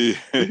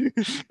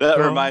 That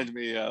reminds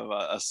me of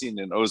a scene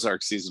in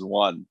Ozark season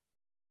 1.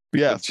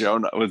 Yes.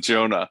 With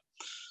Jonah.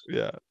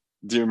 Yeah.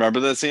 Do you remember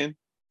that scene?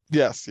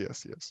 Yes. Yeah.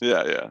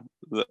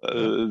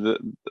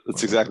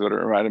 That's exactly what it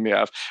reminded me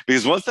of.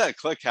 Because once that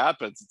click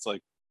happens, it's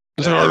like,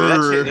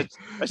 that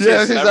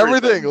it's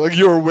everything. Like,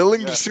 you're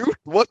willing to shoot?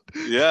 What?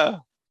 Yeah.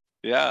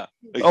 Like,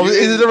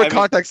 is there a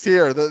context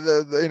here?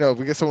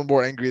 We get someone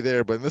more angry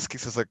there, but in this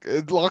case, it's like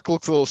Locke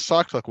looks a little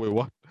shocked. Like, wait,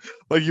 what?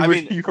 Like you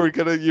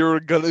were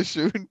gonna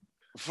shoot?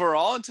 For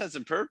all intents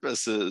and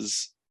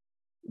purposes,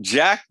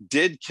 Jack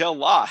did kill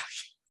Locke.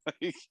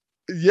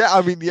 Yeah,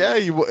 I mean,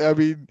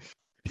 the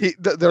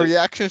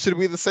reaction should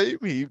be the same.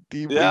 He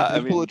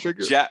pull the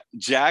trigger.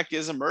 Jack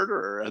is a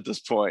murderer at this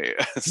point.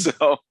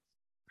 So,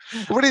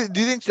 do you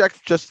think Jack's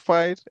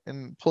justified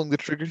in pulling the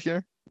trigger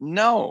here?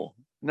 No.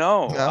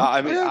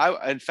 I mean,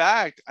 in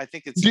fact, I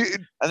think it's.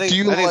 I think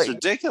it's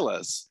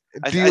ridiculous.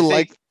 Do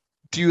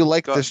you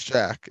like this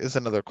Jack? Is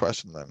another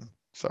question then.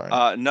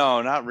 Sorry.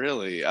 No, not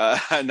really.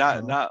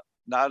 Not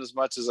as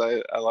much as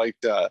I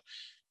liked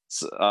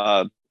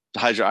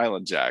Hydra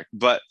Island Jack,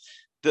 but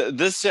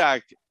this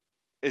Jack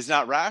is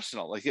not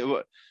rational. Like,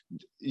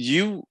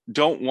 you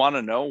don't want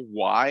to know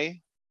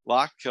why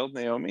Locke killed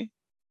Naomi.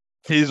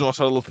 He's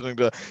also listening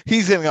to.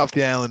 He's getting off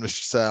the island,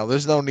 Mr. Sal.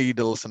 There's no need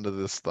to listen to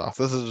this stuff.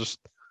 This is just.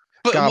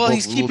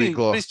 He's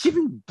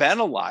keeping Ben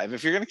alive.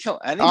 If you're gonna kill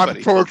anybody,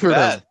 I'm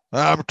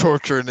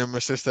torturing him.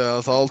 Mr. Sal.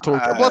 It's all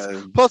torture.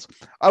 Plus,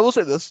 I will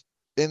say this.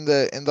 In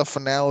the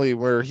finale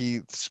where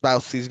he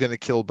spouts he's gonna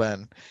kill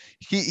Ben,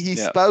 he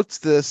spouts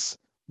this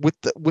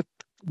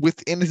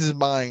within his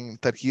mind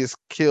that he has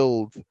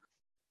killed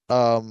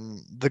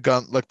the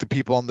gun, like the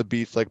people on the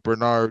beach, like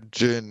Bernard,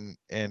 Jin,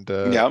 and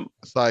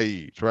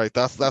Saeed, right?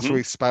 That's where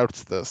he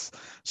spouts this.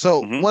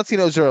 So once he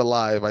knows they're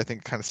alive, I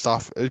think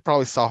it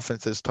probably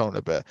softens his tone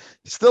a bit.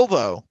 Still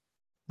though,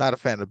 not a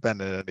fan of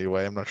Ben in any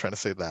way. I'm not trying to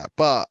say that,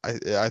 but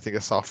I think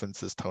it softens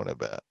his tone a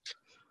bit.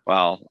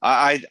 Well,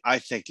 I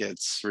think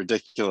it's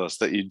ridiculous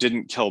that you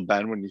didn't kill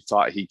Ben when you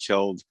thought he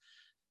killed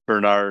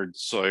Bernard,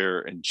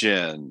 Sawyer, and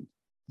Jin.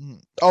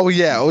 Oh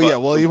yeah.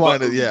 Well, you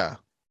wanted it,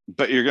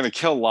 But you're going to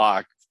kill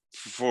Locke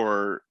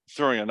for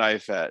throwing a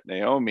knife at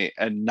Naomi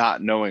and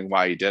not knowing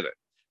why he did it.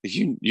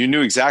 You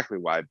knew exactly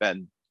why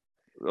Ben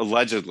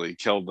allegedly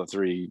killed the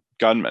 3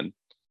 gunmen.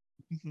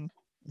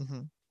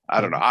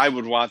 I don't know. I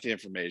would want the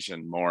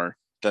information more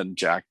than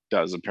Jack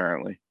does,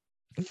 apparently.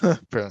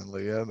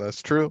 Apparently, yeah,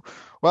 that's true.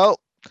 Well,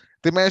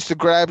 they managed to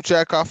grab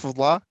Jack off of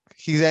Locke.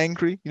 He's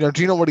angry. Do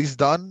you know what he's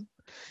done?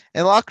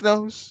 And Locke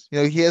knows.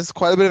 He has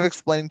quite a bit of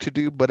explaining to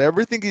do, but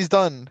everything he's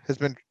done has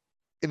been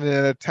in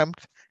an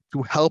attempt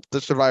to help the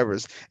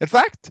survivors. In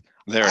fact,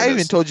 I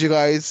even told you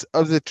guys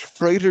of the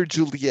traitor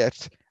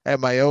Juliet at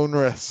my own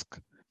risk.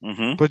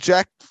 But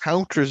Jack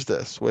counters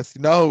this with,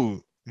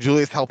 no,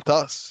 Juliet helped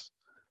us,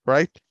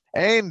 right?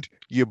 And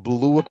you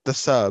blew up the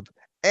sub,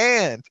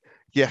 and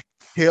you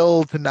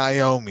killed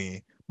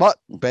Naomi. But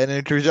Ben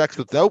interjects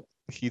with, nope,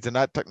 he did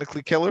not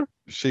technically kill her.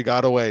 She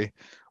got away.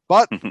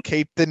 But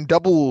Kate then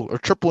double or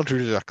triple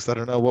interjects. I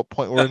don't know what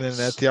point we're in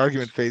at the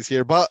argument phase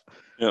here, but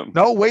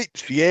no, wait,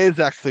 she is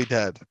actually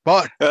dead.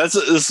 But this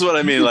is what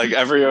I mean. Like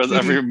every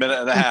minute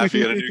and a half,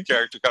 you get a new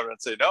character come in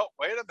and say, "No,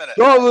 wait a minute."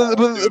 No,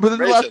 but there's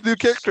a lot of new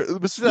character.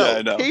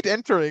 But Kate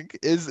entering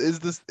is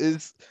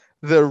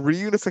the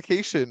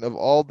reunification of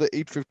all the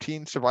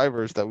 815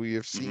 survivors that we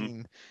have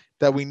seen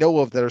that we know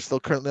of that are still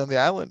currently on the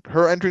island.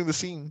 Her entering the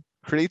scene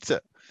creates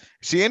it.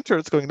 She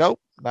enters going, nope,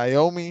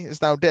 Naomi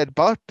is now dead,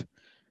 but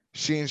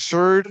she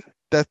ensured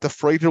that the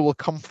freighter will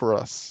come for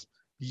us.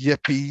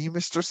 Yippee,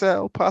 Mr.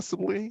 Sal,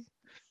 possibly.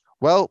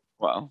 Well,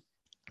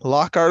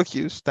 Locke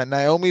argues that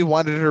Naomi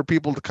wanted her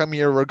people to come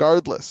here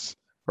regardless,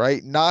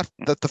 right? Not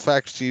that the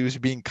fact she was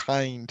being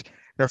kind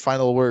in her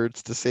final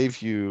words to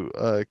save you,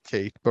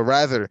 Kate, but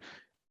rather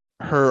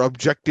her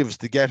objectives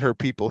to get her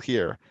people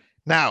here.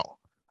 Now,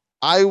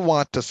 I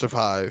want to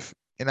survive,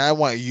 and I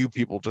want you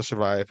people to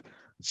survive.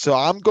 So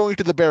I'm going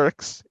to the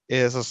barracks. It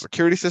is a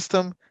security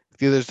system.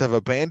 The others have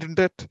abandoned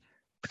it.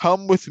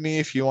 Come with me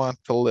if you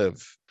want to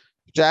live.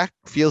 Jack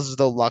feels as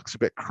though Locke's a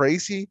bit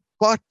crazy,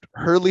 but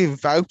Hurley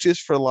vouches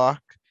for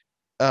Locke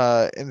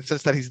in the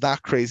sense that he's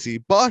not crazy,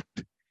 but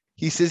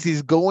he says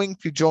he's going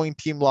to join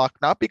Team Locke,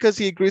 not because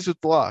he agrees with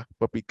Locke,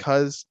 but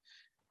because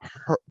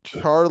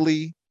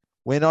Charlie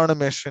went on a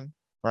mission,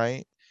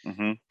 right?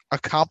 Mm-hmm.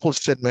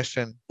 Accomplished said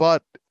mission,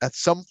 but at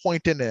some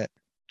point in it,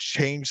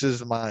 changed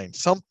his mind.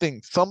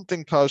 Something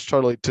caused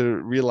Charlie to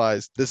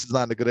realize this is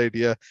not a good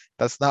idea.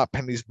 That's not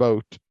Penny's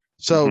boat.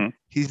 So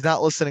he's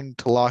not listening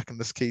to Locke in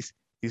this case.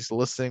 He's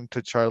listening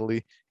to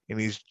Charlie, and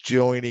he's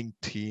joining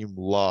Team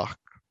Locke.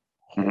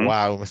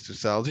 Wow, Mr.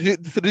 Sal. Did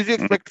you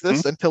expect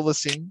this until the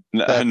scene?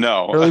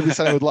 No. Hurley be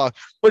signing with Locke,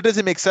 but does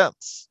it make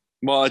sense?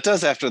 Well, it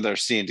does after their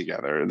scene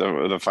together,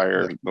 the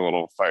fire, the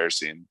little fire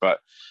scene. But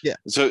yeah,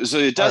 so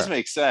it does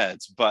make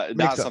sense, but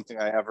not something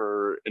I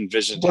ever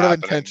envisioned. What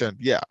happening. Intention?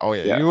 Yeah. Oh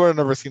yeah. You would have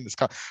never seen this.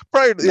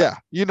 Prior, yeah,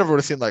 you never would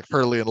have seen like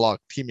Hurley and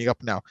Locke teaming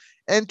up now.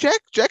 And Jack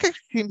actually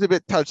seems a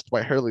bit touched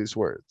by Hurley's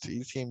words.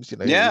 He seems, he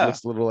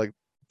looks a little like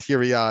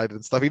teary-eyed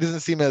and stuff. He doesn't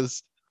seem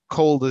as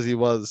cold as he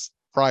was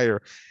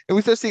prior. And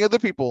we start seeing other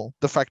people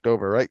defect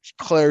over, right?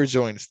 Claire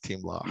joins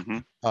Team Locke.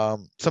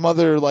 Some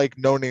other like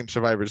no-name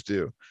survivors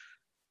do.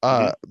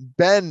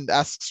 Ben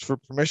asks for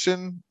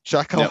permission.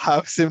 Jack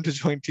allows him to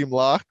join Team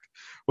Locke,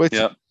 which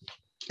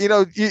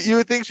you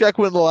would think Jack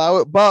wouldn't allow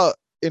it, but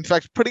in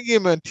fact, putting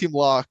him in Team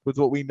Locke with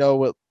what we know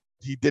what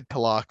he did to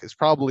Locke is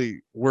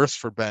probably worse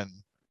for Ben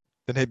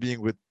than him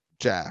being with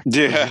Jack.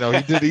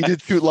 Yeah, he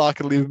did shoot Locke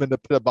and leave him in the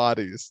pit of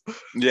bodies.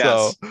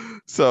 Yes.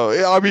 So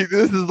I mean,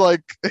 this is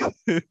like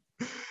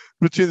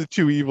between the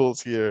two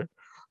evils here.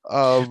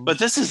 But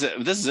this is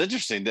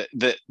interesting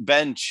that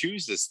Ben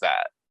chooses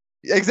that.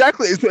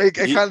 Exactly. It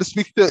kind of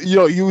speaks to,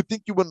 you would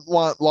think you wouldn't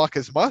want Locke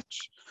as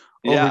much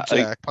over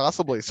Jack,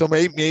 possibly. So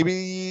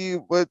maybe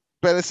what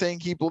Ben is saying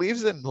he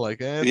believes in, like,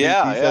 these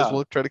guys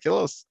will try to kill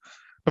us.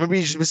 Or maybe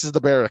he just misses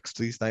the barracks,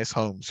 these nice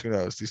homes. Who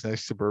knows? These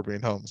nice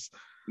suburban homes.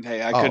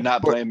 Hey, I could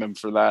not blame him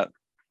for that.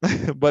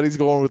 But he's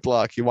going with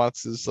Locke. He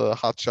wants his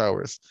hot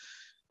showers.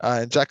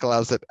 And Jack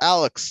allows it.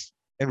 Alex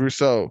and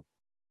Rousseau.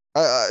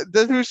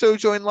 Does Rousseau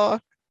join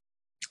Locke?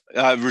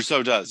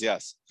 Rousseau does,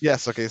 yes.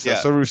 Yes, okay.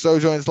 So Rousseau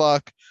joins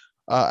Locke.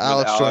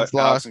 Alex joins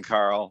Locke. Alex and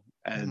Carl.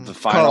 And the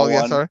final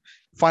one. Yes,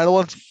 final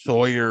one,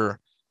 Sawyer.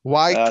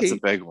 Why, That's Kate? a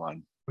big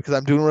one. Because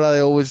I'm doing what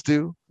I always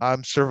do.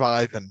 I'm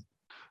surviving.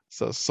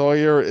 So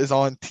Sawyer is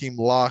on Team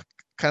Locke,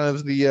 kind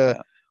of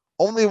the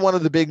only one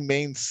of the big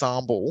main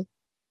ensemble,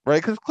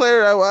 right? Because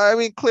Claire,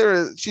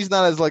 Claire, she's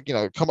not as like,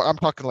 I'm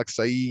talking like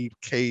Sayid,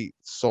 Kate,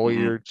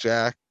 Sawyer,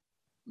 Jack,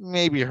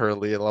 maybe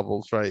Hurley at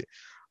levels, right?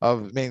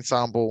 Of main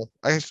ensemble.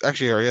 I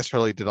guess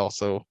Hurley did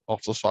also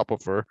swap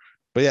with her.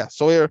 But yeah,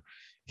 Sawyer,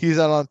 he's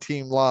out on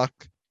Team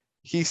Locke.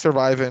 He's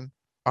surviving.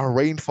 A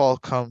rainfall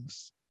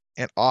comes,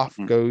 and off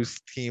goes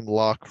Team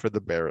Locke for the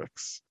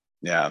barracks.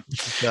 Yeah.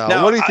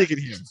 Now, what are you thinking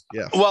here?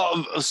 Yeah.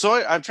 Well,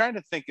 I'm trying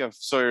to think of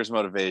Sawyer's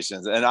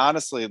motivations, and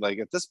honestly, like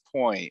at this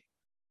point,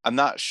 I'm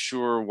not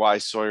sure why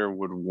Sawyer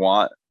would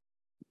want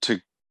to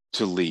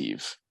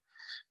leave,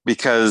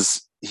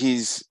 because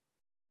he's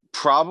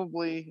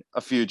probably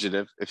a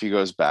fugitive if he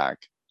goes back,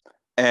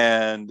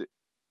 and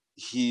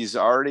he's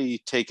already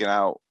taken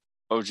out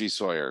OG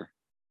Sawyer.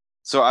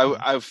 So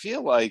I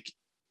feel like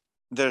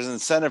there's an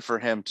incentive for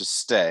him to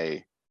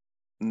stay,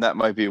 and that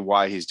might be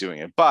why he's doing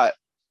it. But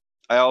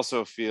I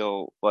also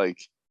feel like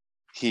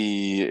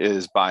he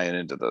is buying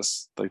into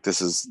this. Like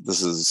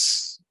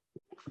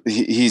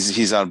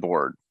he's on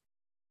board.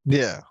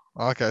 Yeah.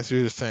 Okay. So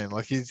you're just saying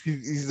like he's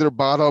either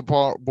bought up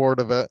board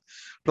of it,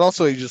 but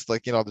also he's just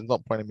like, there's no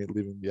point in me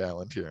leaving the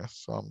island here.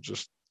 So I'm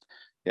just.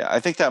 Yeah,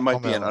 I think that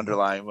might be an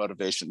underlying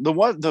motivation. The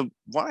one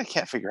I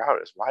can't figure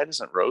out is why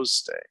doesn't Rose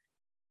stay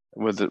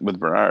with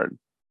Bernard?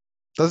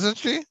 Doesn't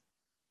she?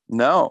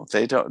 No,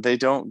 they don't. They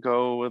don't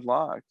go with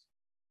Locke.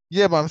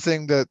 Yeah, but I'm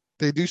saying that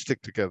they do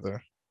stick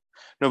together.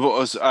 No,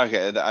 but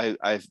okay,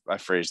 I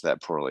phrased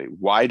that poorly.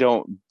 Why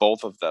don't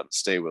both of them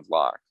stay with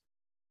Locke?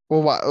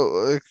 Well, why?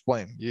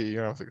 Explain. You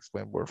don't have to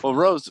explain more. Well,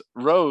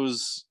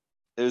 Rose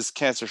is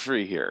cancer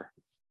free here.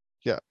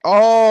 Yeah.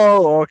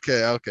 Oh, okay.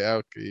 Yeah,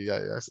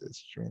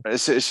 it's true.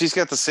 So she's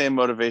got the same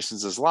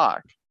motivations as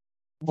Locke.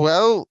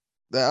 Well,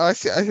 I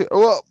see.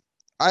 Well,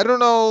 I don't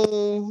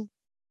know.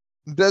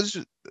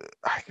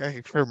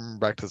 I remember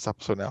back to this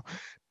episode now.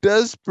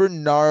 Does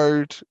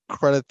Bernard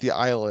credit the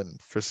island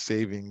for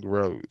saving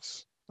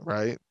Rose?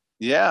 Right?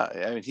 Yeah,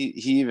 I mean,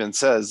 he even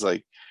says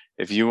like,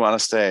 if you want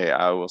to stay,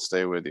 I will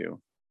stay with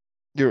you.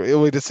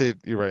 We just say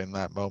you're right in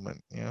that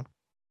moment. Yeah.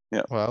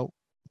 Well,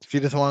 if he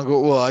doesn't want to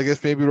go, well, I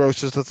guess maybe Rose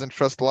just doesn't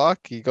trust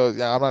Locke. He goes,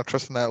 yeah, I'm not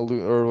trusting that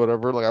or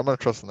whatever. Like I'm not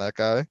trusting that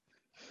guy.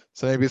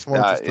 So maybe it's more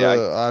just Yeah, I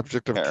the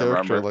object of can't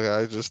character.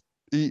 remember.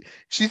 Like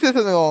she said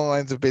something along the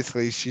lines of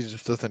basically she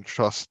just doesn't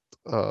trust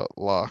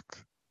Locke.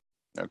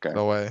 Okay.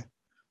 No way.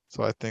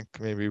 So I think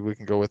maybe we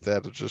can go with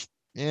that. It's just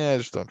I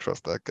just don't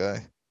trust that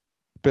guy.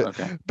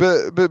 Okay.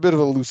 Bit of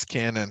a loose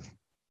cannon.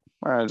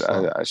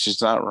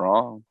 She's not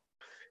wrong.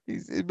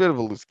 He's a bit of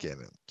a loose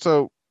cannon.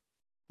 So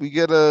we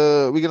get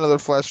another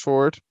flash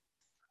forward.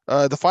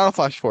 The final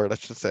flash forward, I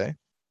should say.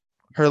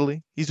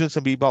 Hurley, he's doing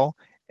some b-ball,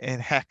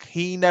 and heck,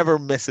 he never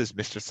misses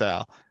Mr.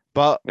 Sal.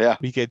 But Yeah.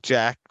 we get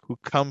Jack, who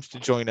comes to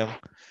join him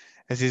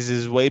as he's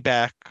his way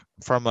back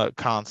from a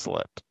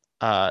consulate.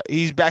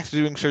 He's back to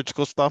doing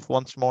surgical stuff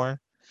once more,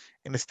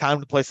 and it's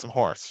time to play some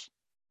horse.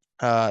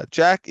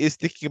 Jack is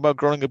thinking about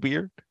growing a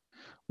beard,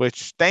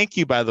 which thank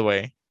you, by the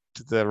way,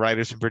 to the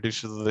writers and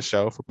producers of the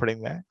show for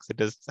putting that, because it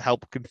does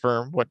help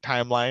confirm what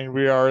timeline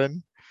we are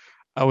in.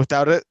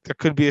 Without it, there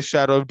could be a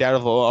shadow of doubt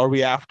of, are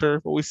we after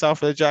what we saw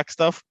for the Jack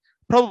stuff?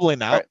 Probably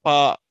not.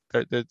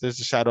 Right. There's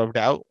a shadow of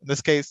doubt. In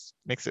this case,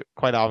 makes it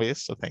quite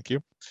obvious. So thank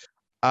you.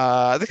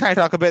 They kind of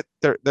talk a bit.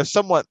 They're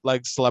somewhat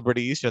like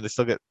celebrities. They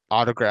still get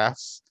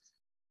autographs,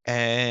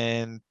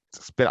 and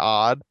it's a bit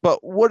odd.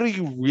 But what are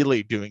you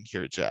really doing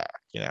here, Jack?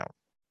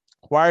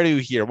 Why are you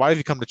here? Why have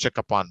you come to check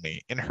up on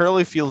me? And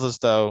Hurley feels as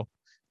though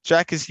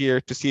Jack is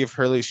here to see if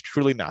Hurley's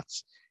truly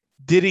nuts.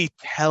 Did he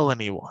tell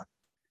anyone?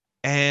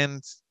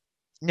 And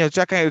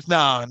Jack goes,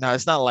 no,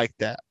 it's not like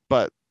that.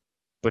 But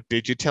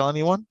did you tell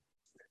anyone?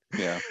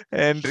 Yeah.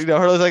 And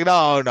Hurley's like,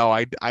 no,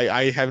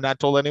 I have not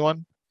told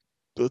anyone.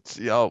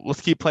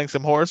 Let's keep playing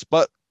some horse.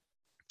 But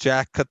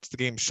Jack cuts the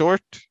game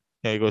short.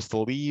 He goes to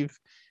leave,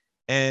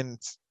 and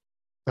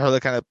Hurley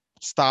kind of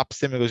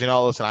stops him and goes,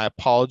 listen, I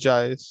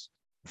apologize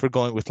for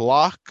going with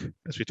Locke,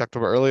 as we talked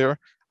about earlier.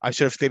 I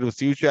should have stayed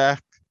with you,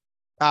 Jack.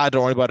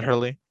 Don't worry about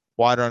Hurley.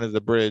 Water under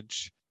the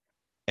bridge.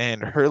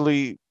 And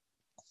Hurley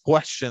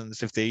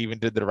questions if they even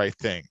did the right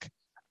thing.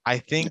 I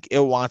think it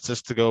wants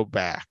us to go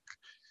back.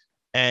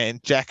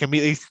 And Jack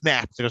immediately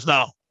snaps. He goes,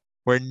 no,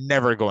 we're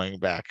never going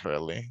back,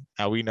 Hurley.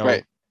 Now we know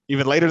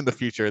even later in the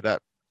future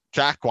that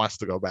Jack wants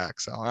to go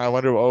back. So I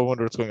wonder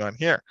what's going on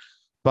here.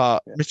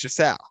 But Mr.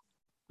 Sal,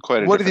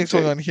 what do you think's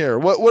going on here?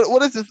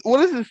 What is this?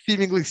 What is this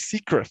seemingly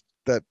secret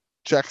that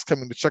Jack's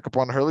coming to check up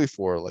on Hurley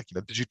for? Like,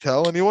 did you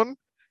tell anyone?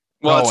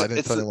 Well, no, I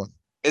didn't tell anyone.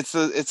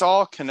 It's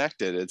all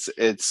connected.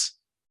 It's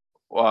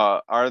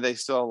are they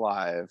still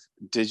alive?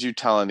 Did you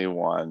tell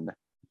anyone?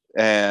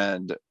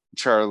 And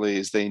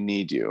Charlie's, they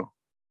need you.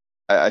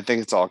 I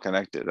think it's all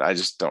connected. I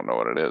just don't know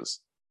what it is.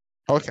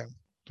 Okay,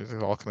 it's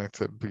all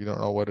connected, but you don't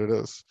know what it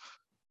is.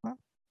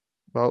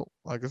 Well,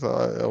 I guess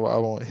I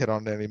won't hit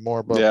on it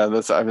anymore. But yeah,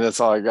 that's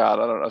all I got.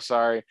 I don't know.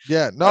 Sorry.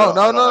 Yeah, no.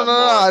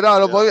 I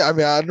don't blame you. I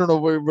mean, I don't know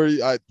where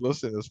you.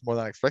 Listen. It's more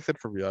than expected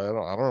from you. I don't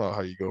know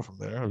how you go from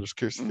there. I'm just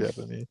curious if you have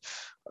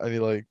any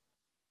like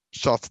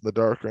shots in the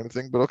dark or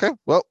anything. But okay,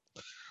 well,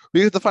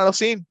 we get the final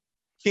scene.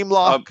 Team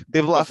Locke.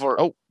 They've left.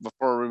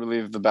 Before we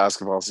leave the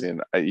basketball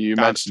scene, you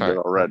mentioned it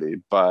already,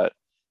 but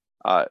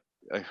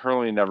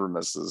Hurley never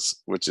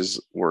misses, which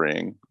is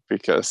worrying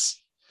because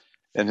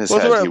in his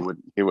head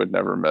he would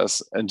never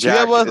miss. And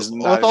Jack is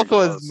not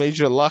also has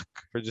major luck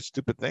for just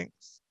stupid things.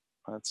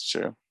 That's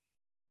true.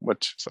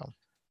 Which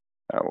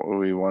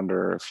we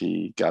wonder if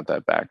he got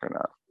that back or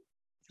not.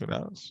 Who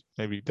knows?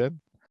 Maybe he did.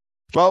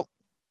 Well,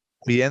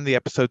 we end the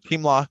episode.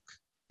 Team Locke.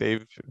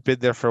 They've been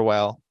there for a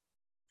while.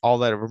 All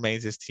that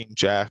remains is Team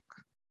Jack.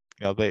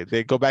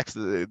 They go back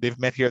to they've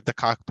met here at the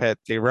cockpit.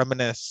 They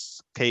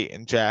reminisce, Kate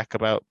and Jack,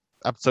 about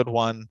episode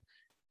 1.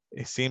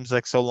 It seems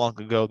like so long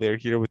ago. They're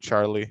here with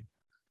Charlie.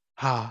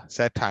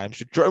 Sad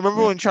times.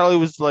 Remember when Charlie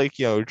was like,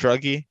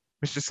 druggy,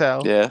 Mr.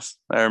 Sal? Yes,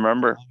 I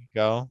remember.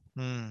 Long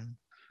ago.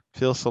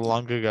 Feels so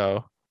long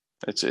ago.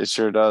 It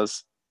sure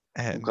does.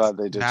 And I'm glad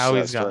they did now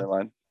he's gone.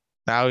 Storyline.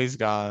 Now he's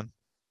gone.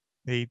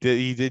 He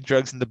did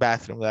drugs in the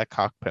bathroom of that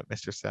cockpit,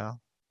 Mr. Sal.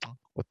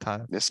 What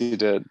time? Yes, he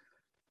did.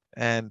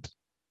 And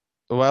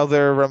while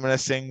they're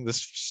reminiscing,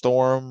 this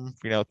storm,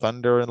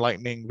 thunder and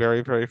lightning,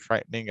 very, very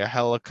frightening. A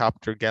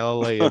helicopter,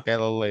 Galileo,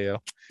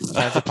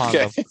 lands upon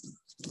them.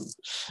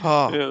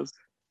 Yes.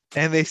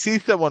 And they see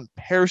someone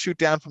parachute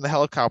down from the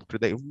helicopter.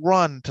 They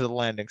run to the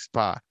landing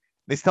spot.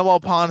 They stumble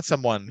upon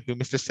someone who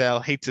Mr.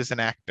 Sal hates as an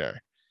actor.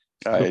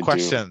 Who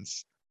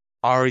questions,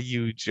 are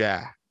you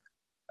Jack?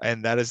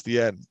 And that is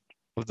the end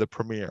of the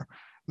premiere.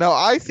 Now,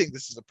 I think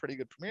this is a pretty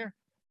good premiere.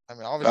 I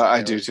mean, obviously,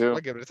 I do too.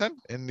 I give it a 10,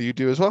 and you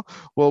do as well.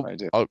 Well,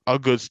 a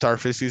good start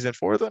for season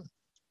 4 then.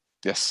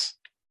 Yes.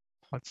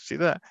 Let's see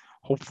that.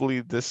 Hopefully,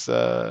 this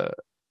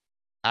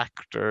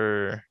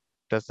actor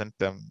doesn't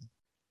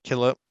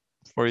kill it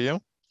for you.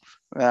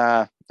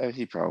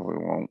 He probably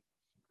won't.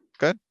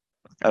 Good.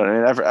 I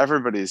mean,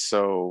 everybody's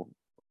so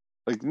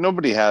like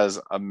nobody has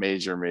a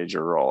major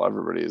role.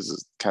 Everybody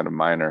is kind of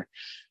minor,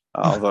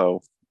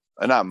 although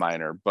not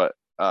minor, but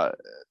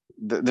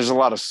there's a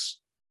lot of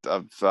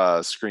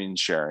screen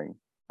sharing,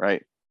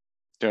 right?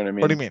 Do you know what I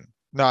mean? What do you mean?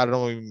 No, I don't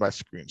know what you mean by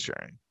screen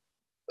sharing.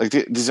 Like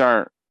these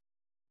aren't.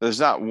 There's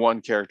not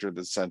one character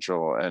that's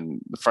central and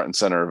the front and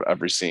center of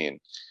every scene.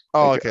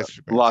 Oh, like, okay.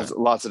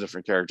 lots of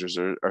different characters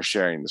are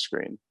sharing the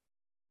screen.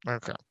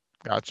 Okay,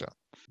 gotcha.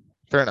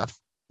 Fair enough.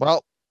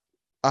 Well,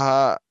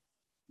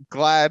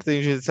 glad that you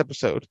enjoyed this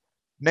episode.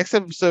 Next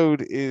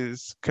episode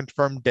is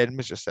Confirmed Dead,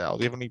 Mr. Sal.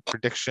 Do you have any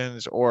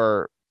predictions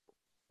or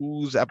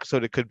whose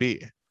episode it could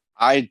be?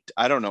 I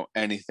don't know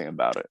anything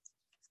about it.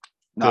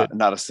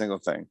 Not a single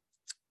thing.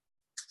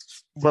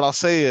 What I'll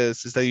say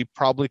is that you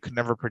probably could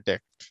never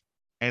predict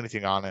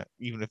anything on it,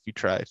 even if you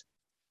tried.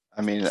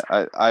 I mean,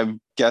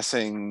 I'm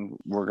guessing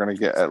we're gonna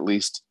get at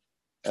least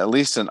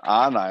an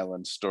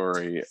on-island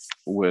story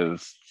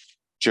with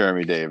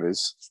Jeremy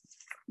Davies,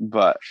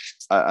 but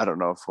I don't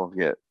know if we'll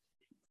get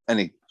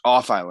any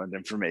off-island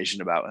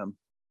information about him.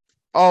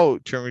 Oh,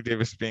 Jeremy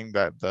Davies being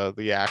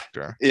the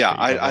actor. Yeah,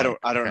 I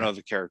don't know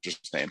the character's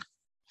name.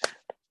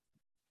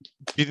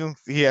 You think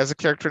he has a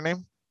character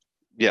name?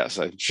 Yes,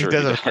 I'm sure he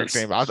does have a character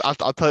name.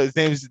 I'll tell you, his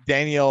name is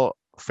Daniel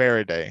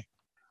Faraday.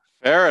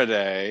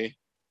 Faraday.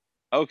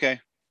 Okay.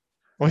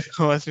 What's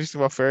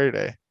interesting about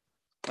Faraday?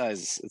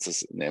 It's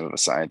the name of a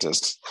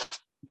scientist.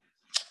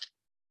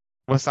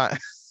 What's that?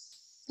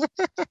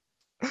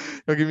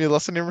 You'll give me a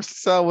lesson here, Mr.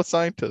 Sal? What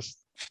scientist?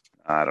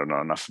 I don't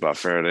know enough about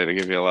Faraday to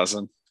give you a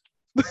lesson.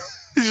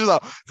 He's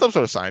just some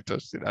sort of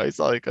scientist, He's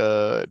like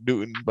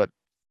Newton, but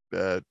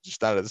just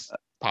not as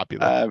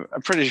popular.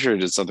 I'm pretty sure he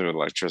did something with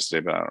electricity,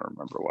 but I don't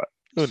remember what.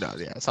 Who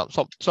knows? Yeah,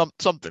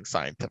 something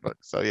scientific.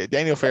 So yeah,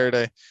 Daniel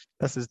Faraday,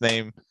 that's his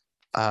name.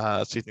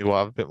 So you think we'll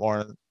have a bit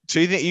more. So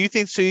you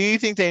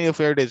think Daniel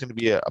Faraday is going to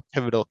be a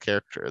pivotal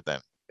character then?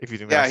 If you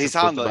think, yeah, he's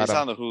on the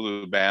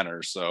Hulu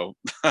banner, so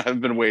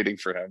I've been waiting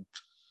for him.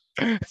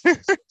 He's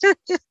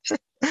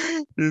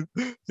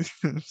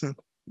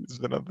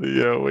been on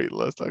the wait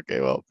list. Okay,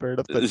 well, fair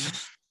enough.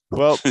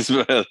 Well,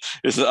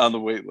 it's on the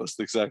wait list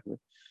exactly.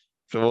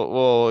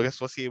 So I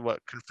guess we'll see what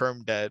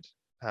Confirmed Dead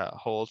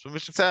holds. But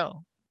Mr.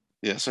 Sal.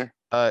 Yes, sir.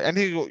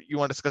 Anything you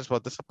want to discuss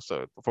about this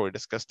episode before we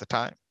discuss the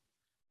time?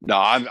 No,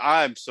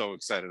 I'm so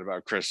excited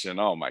about Christian.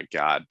 Oh my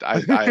God,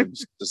 I'm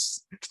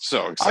just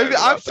so excited.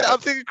 I'm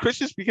thinking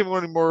Christian's becoming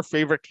one of the more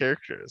favorite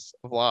characters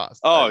of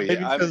Lost. Oh maybe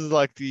because of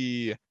like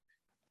the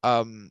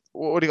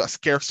what do you got,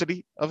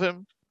 scarcity of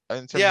him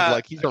in terms of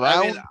like he's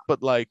around,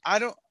 but like I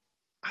don't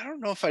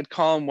know if I'd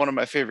call him one of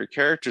my favorite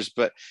characters,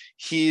 but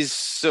he's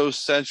so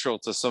central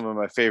to some of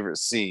my favorite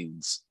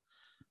scenes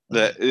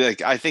that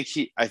like I think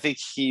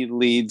he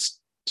leads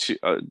to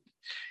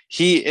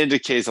he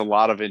indicates a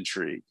lot of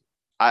intrigue.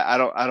 I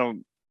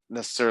don't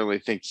necessarily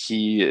think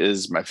he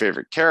is my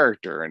favorite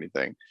character or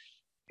anything,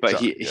 but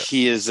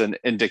he is an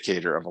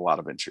indicator of a lot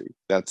of intrigue.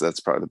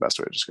 That's probably the best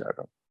way to describe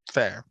him.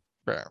 Fair.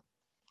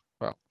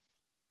 Well,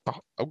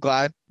 I'm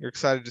glad you're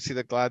excited to see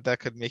that. Glad that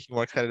could make you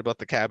more excited about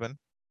the cabin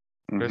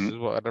versus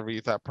whatever you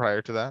thought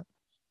prior to that.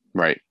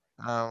 Right.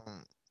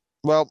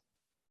 Well,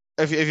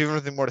 if you have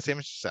anything more to say,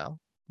 Mr. Sal,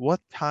 what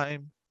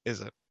time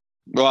is it?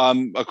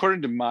 Well,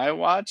 according to my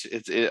watch,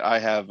 I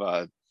have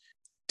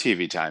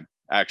TV time.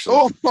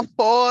 Actually,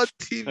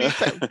 TV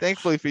time.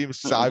 Thankfully for you,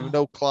 Mr. Sal, I have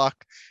no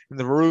clock in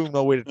the room,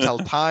 no way to tell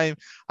time.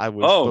 I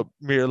was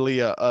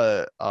merely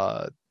a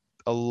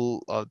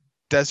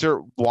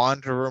desert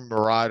wanderer,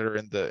 marauder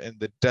in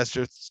the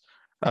deserts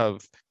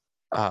of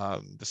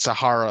the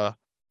Sahara,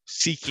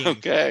 seeking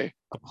a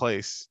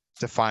place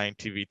to find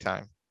TV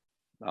time.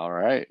 All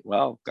right.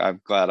 Well,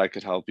 I'm glad I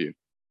could help you.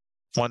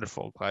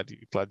 Wonderful. Glad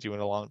you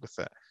went along with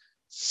that.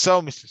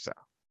 So, Mr. Sal.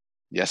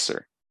 Yes,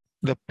 sir.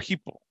 The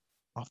people.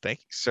 Oh, thank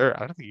you, sir.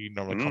 I don't think you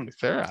normally call me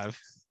sir.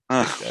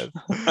 Thank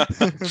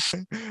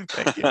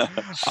you.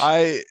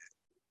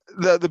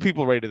 The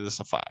people rated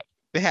this a 5.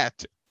 They had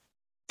to.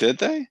 Did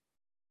they?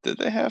 Did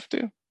they have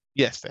to?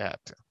 Yes, they had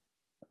to.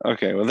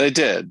 Okay, well, they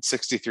did.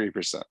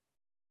 63%.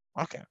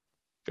 Okay,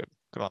 good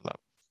on them.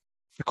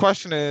 The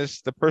question is,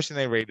 the person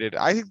they rated,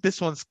 I think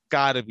this one's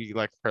got to be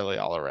like fairly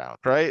all around,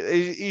 right?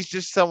 He's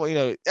just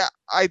someone,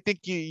 I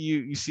think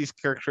you see his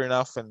character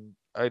enough, and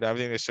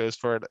everything that shows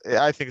for it.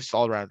 I think it's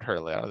all around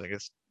Hurley. I don't think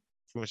it's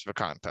too much of a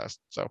contest.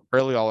 So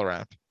Hurley all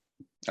around.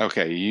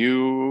 Okay,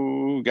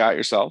 you got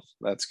yourself.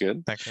 That's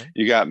good. Thank you.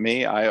 You got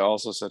me. I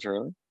also said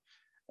Hurley.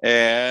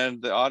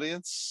 And the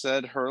audience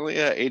said Hurley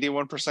at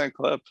 81%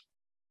 clip.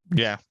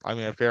 Yeah, I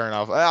mean, fair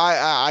enough.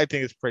 I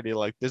think it's pretty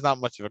like there's not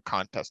much of a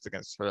contest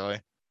against Hurley.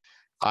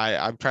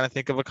 I'm trying to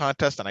think of a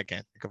contest and I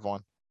can't think of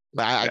one.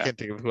 I can't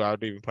think of who I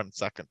would even put in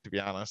second, to be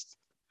honest.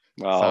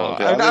 Well,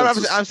 so,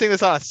 I'm saying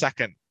there's not a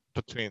second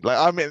between. Like,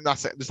 I mean, not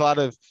saying there's a lot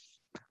of.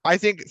 I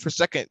think for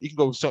second you can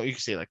go. So you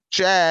can say like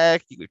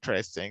Jack. You could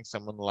try saying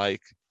someone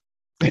like.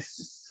 I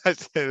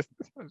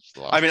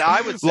mean,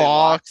 I would say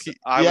Locke.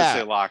 I would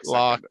say Locke,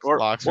 or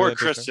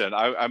Christian.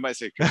 I might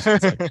say Christian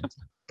second.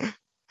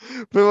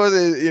 But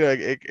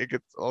it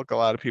gets like a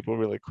lot of people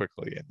really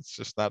quickly, and it's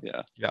just not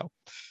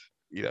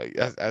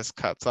as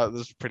cuts.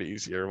 This is a pretty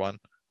easier one.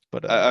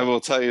 But I will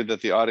tell you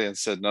that the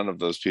audience said none of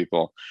those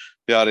people.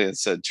 The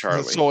audience said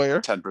Charlie.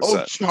 Sawyer. 10%.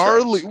 Oh,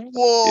 Charlie.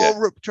 Whoa,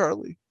 rip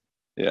Charlie.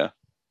 Yeah.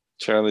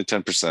 Charlie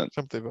 10%.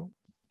 Something.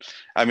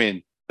 I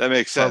mean, that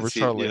makes sense.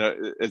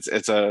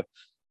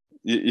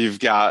 You've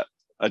got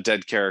a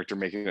dead character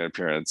making an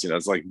appearance.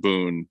 It's like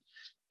Boone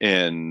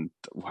in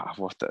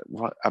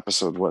what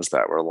episode was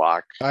that where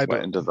Locke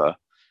went into the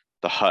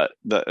hut,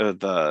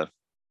 the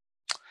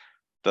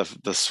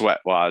sweat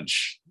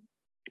lodge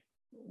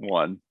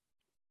one.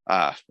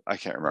 I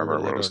can't remember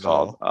what it was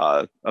called.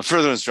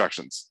 Further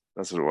Instructions.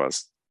 That's what it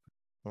was.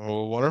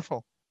 Oh,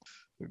 wonderful.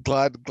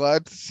 Glad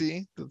to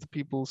see that the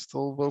people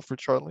still vote for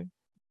Charlie.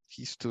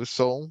 Peace to his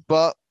soul.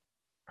 But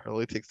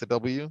Hurley takes the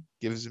W,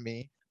 gives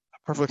me a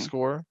perfect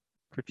score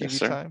for TV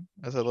time,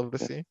 as I love to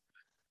see.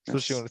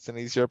 Especially when it's an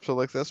easier episode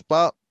like this.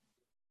 But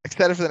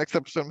excited for the next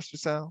episode, Mr.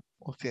 Sal.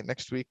 We'll see you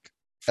next week.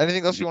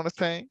 Anything else you want to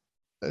say?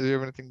 Do you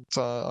have anything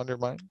on your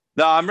mind?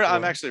 No, I'm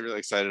actually really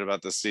excited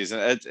about this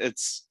season.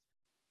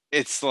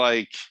 It's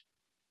like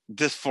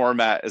this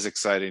format is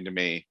exciting to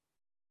me.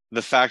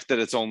 The fact that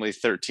it's only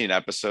 13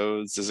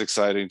 episodes is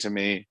exciting to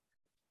me.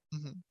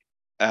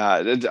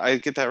 Mm-hmm. Did I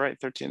get that right?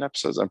 13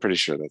 episodes? I'm pretty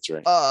sure that's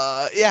right.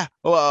 Yeah.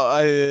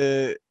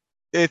 Well,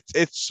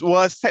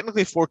 it's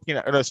technically 14.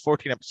 No, it's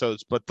 14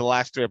 episodes, but the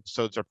last 3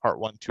 episodes are part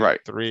 1, 2, and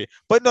 3.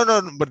 But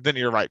no. But then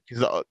you're right,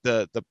 because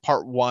the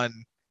part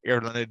 1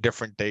 aired on a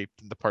different date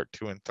than the part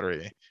 2 and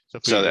 3. So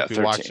if we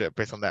watch it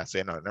based on that,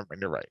 say no, never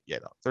mind, you're right. Yeah,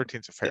 no,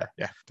 13's a fair.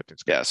 Yeah,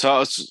 13's good. Yeah.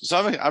 So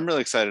I'm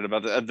really excited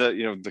about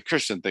the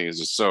Christian thing is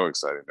just so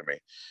exciting to me.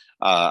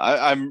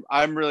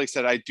 I'm really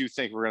excited. I do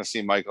think we're going to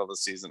see Michael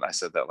this season. I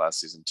said that last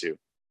season too,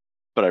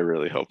 but I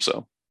really hope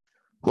so.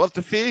 We'll have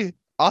to see.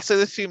 I'll say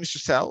this to you, Mr.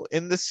 Sal.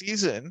 In the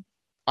season,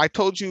 I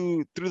told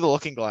you Through the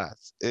Looking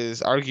Glass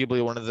is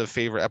arguably one of the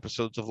favorite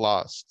episodes of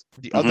Lost.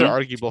 The other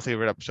arguable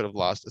favorite episode of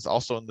Lost is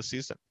also in the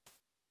season.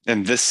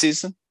 In this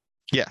season?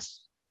 Yes.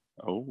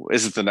 Oh,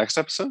 is it the next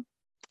episode?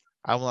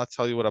 I will not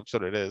tell you what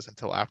episode it is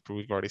until after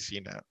we've already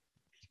seen it.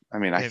 I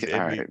mean, I could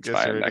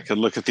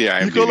look at the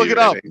IMDb. You go look it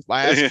up.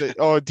 I asked it.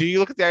 Oh, do you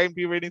look at the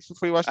IMDb ratings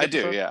before you watch the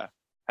episode? I do, yeah.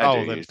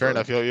 Then fair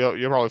enough.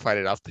 You'll probably find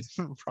it out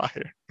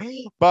prior.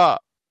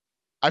 But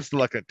I'm still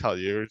not going to tell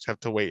you. You just have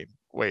to wait.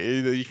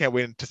 You can't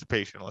wait in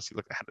anticipation unless you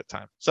look ahead of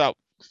time. So,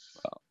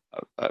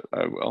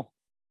 I will.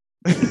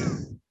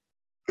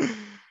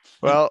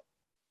 Well,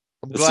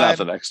 it's not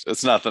the next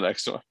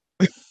one.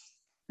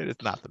 It is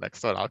not the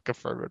next one. I'll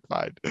confirm it.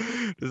 Fine.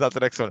 It's not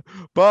the next one.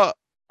 But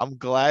I'm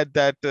glad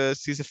that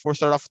season 4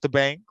 started off with a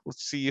bang.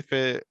 Let's see if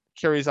it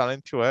carries on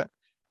into it.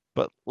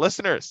 But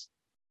listeners,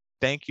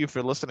 thank you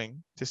for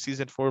listening to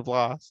season 4 of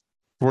Lost.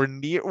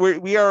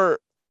 We are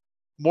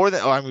more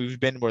than, we've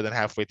been more than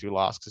halfway through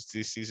Lost, because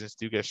these seasons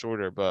do get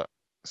shorter, but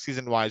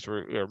season-wise,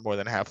 we're more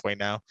than halfway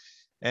now.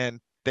 And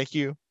thank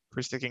you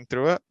for sticking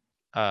through it.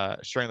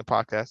 Sharing the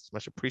podcast,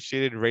 much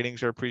appreciated.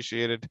 Ratings are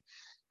appreciated.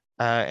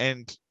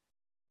 And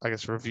I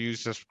guess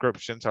reviews,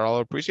 subscriptions are all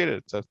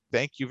appreciated. So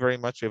thank you very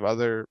much. We have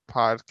other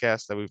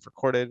podcasts that we've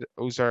recorded: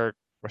 Ozark,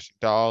 Rushing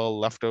Doll,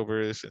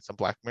 Leftovers, and some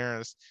Black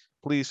Mirrors.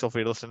 Please feel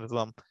free to listen to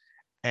them.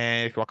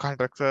 And if you want to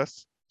contact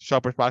us,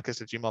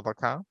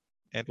 shopperspodcast@gmail.com.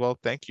 And well,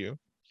 thank you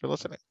for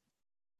listening.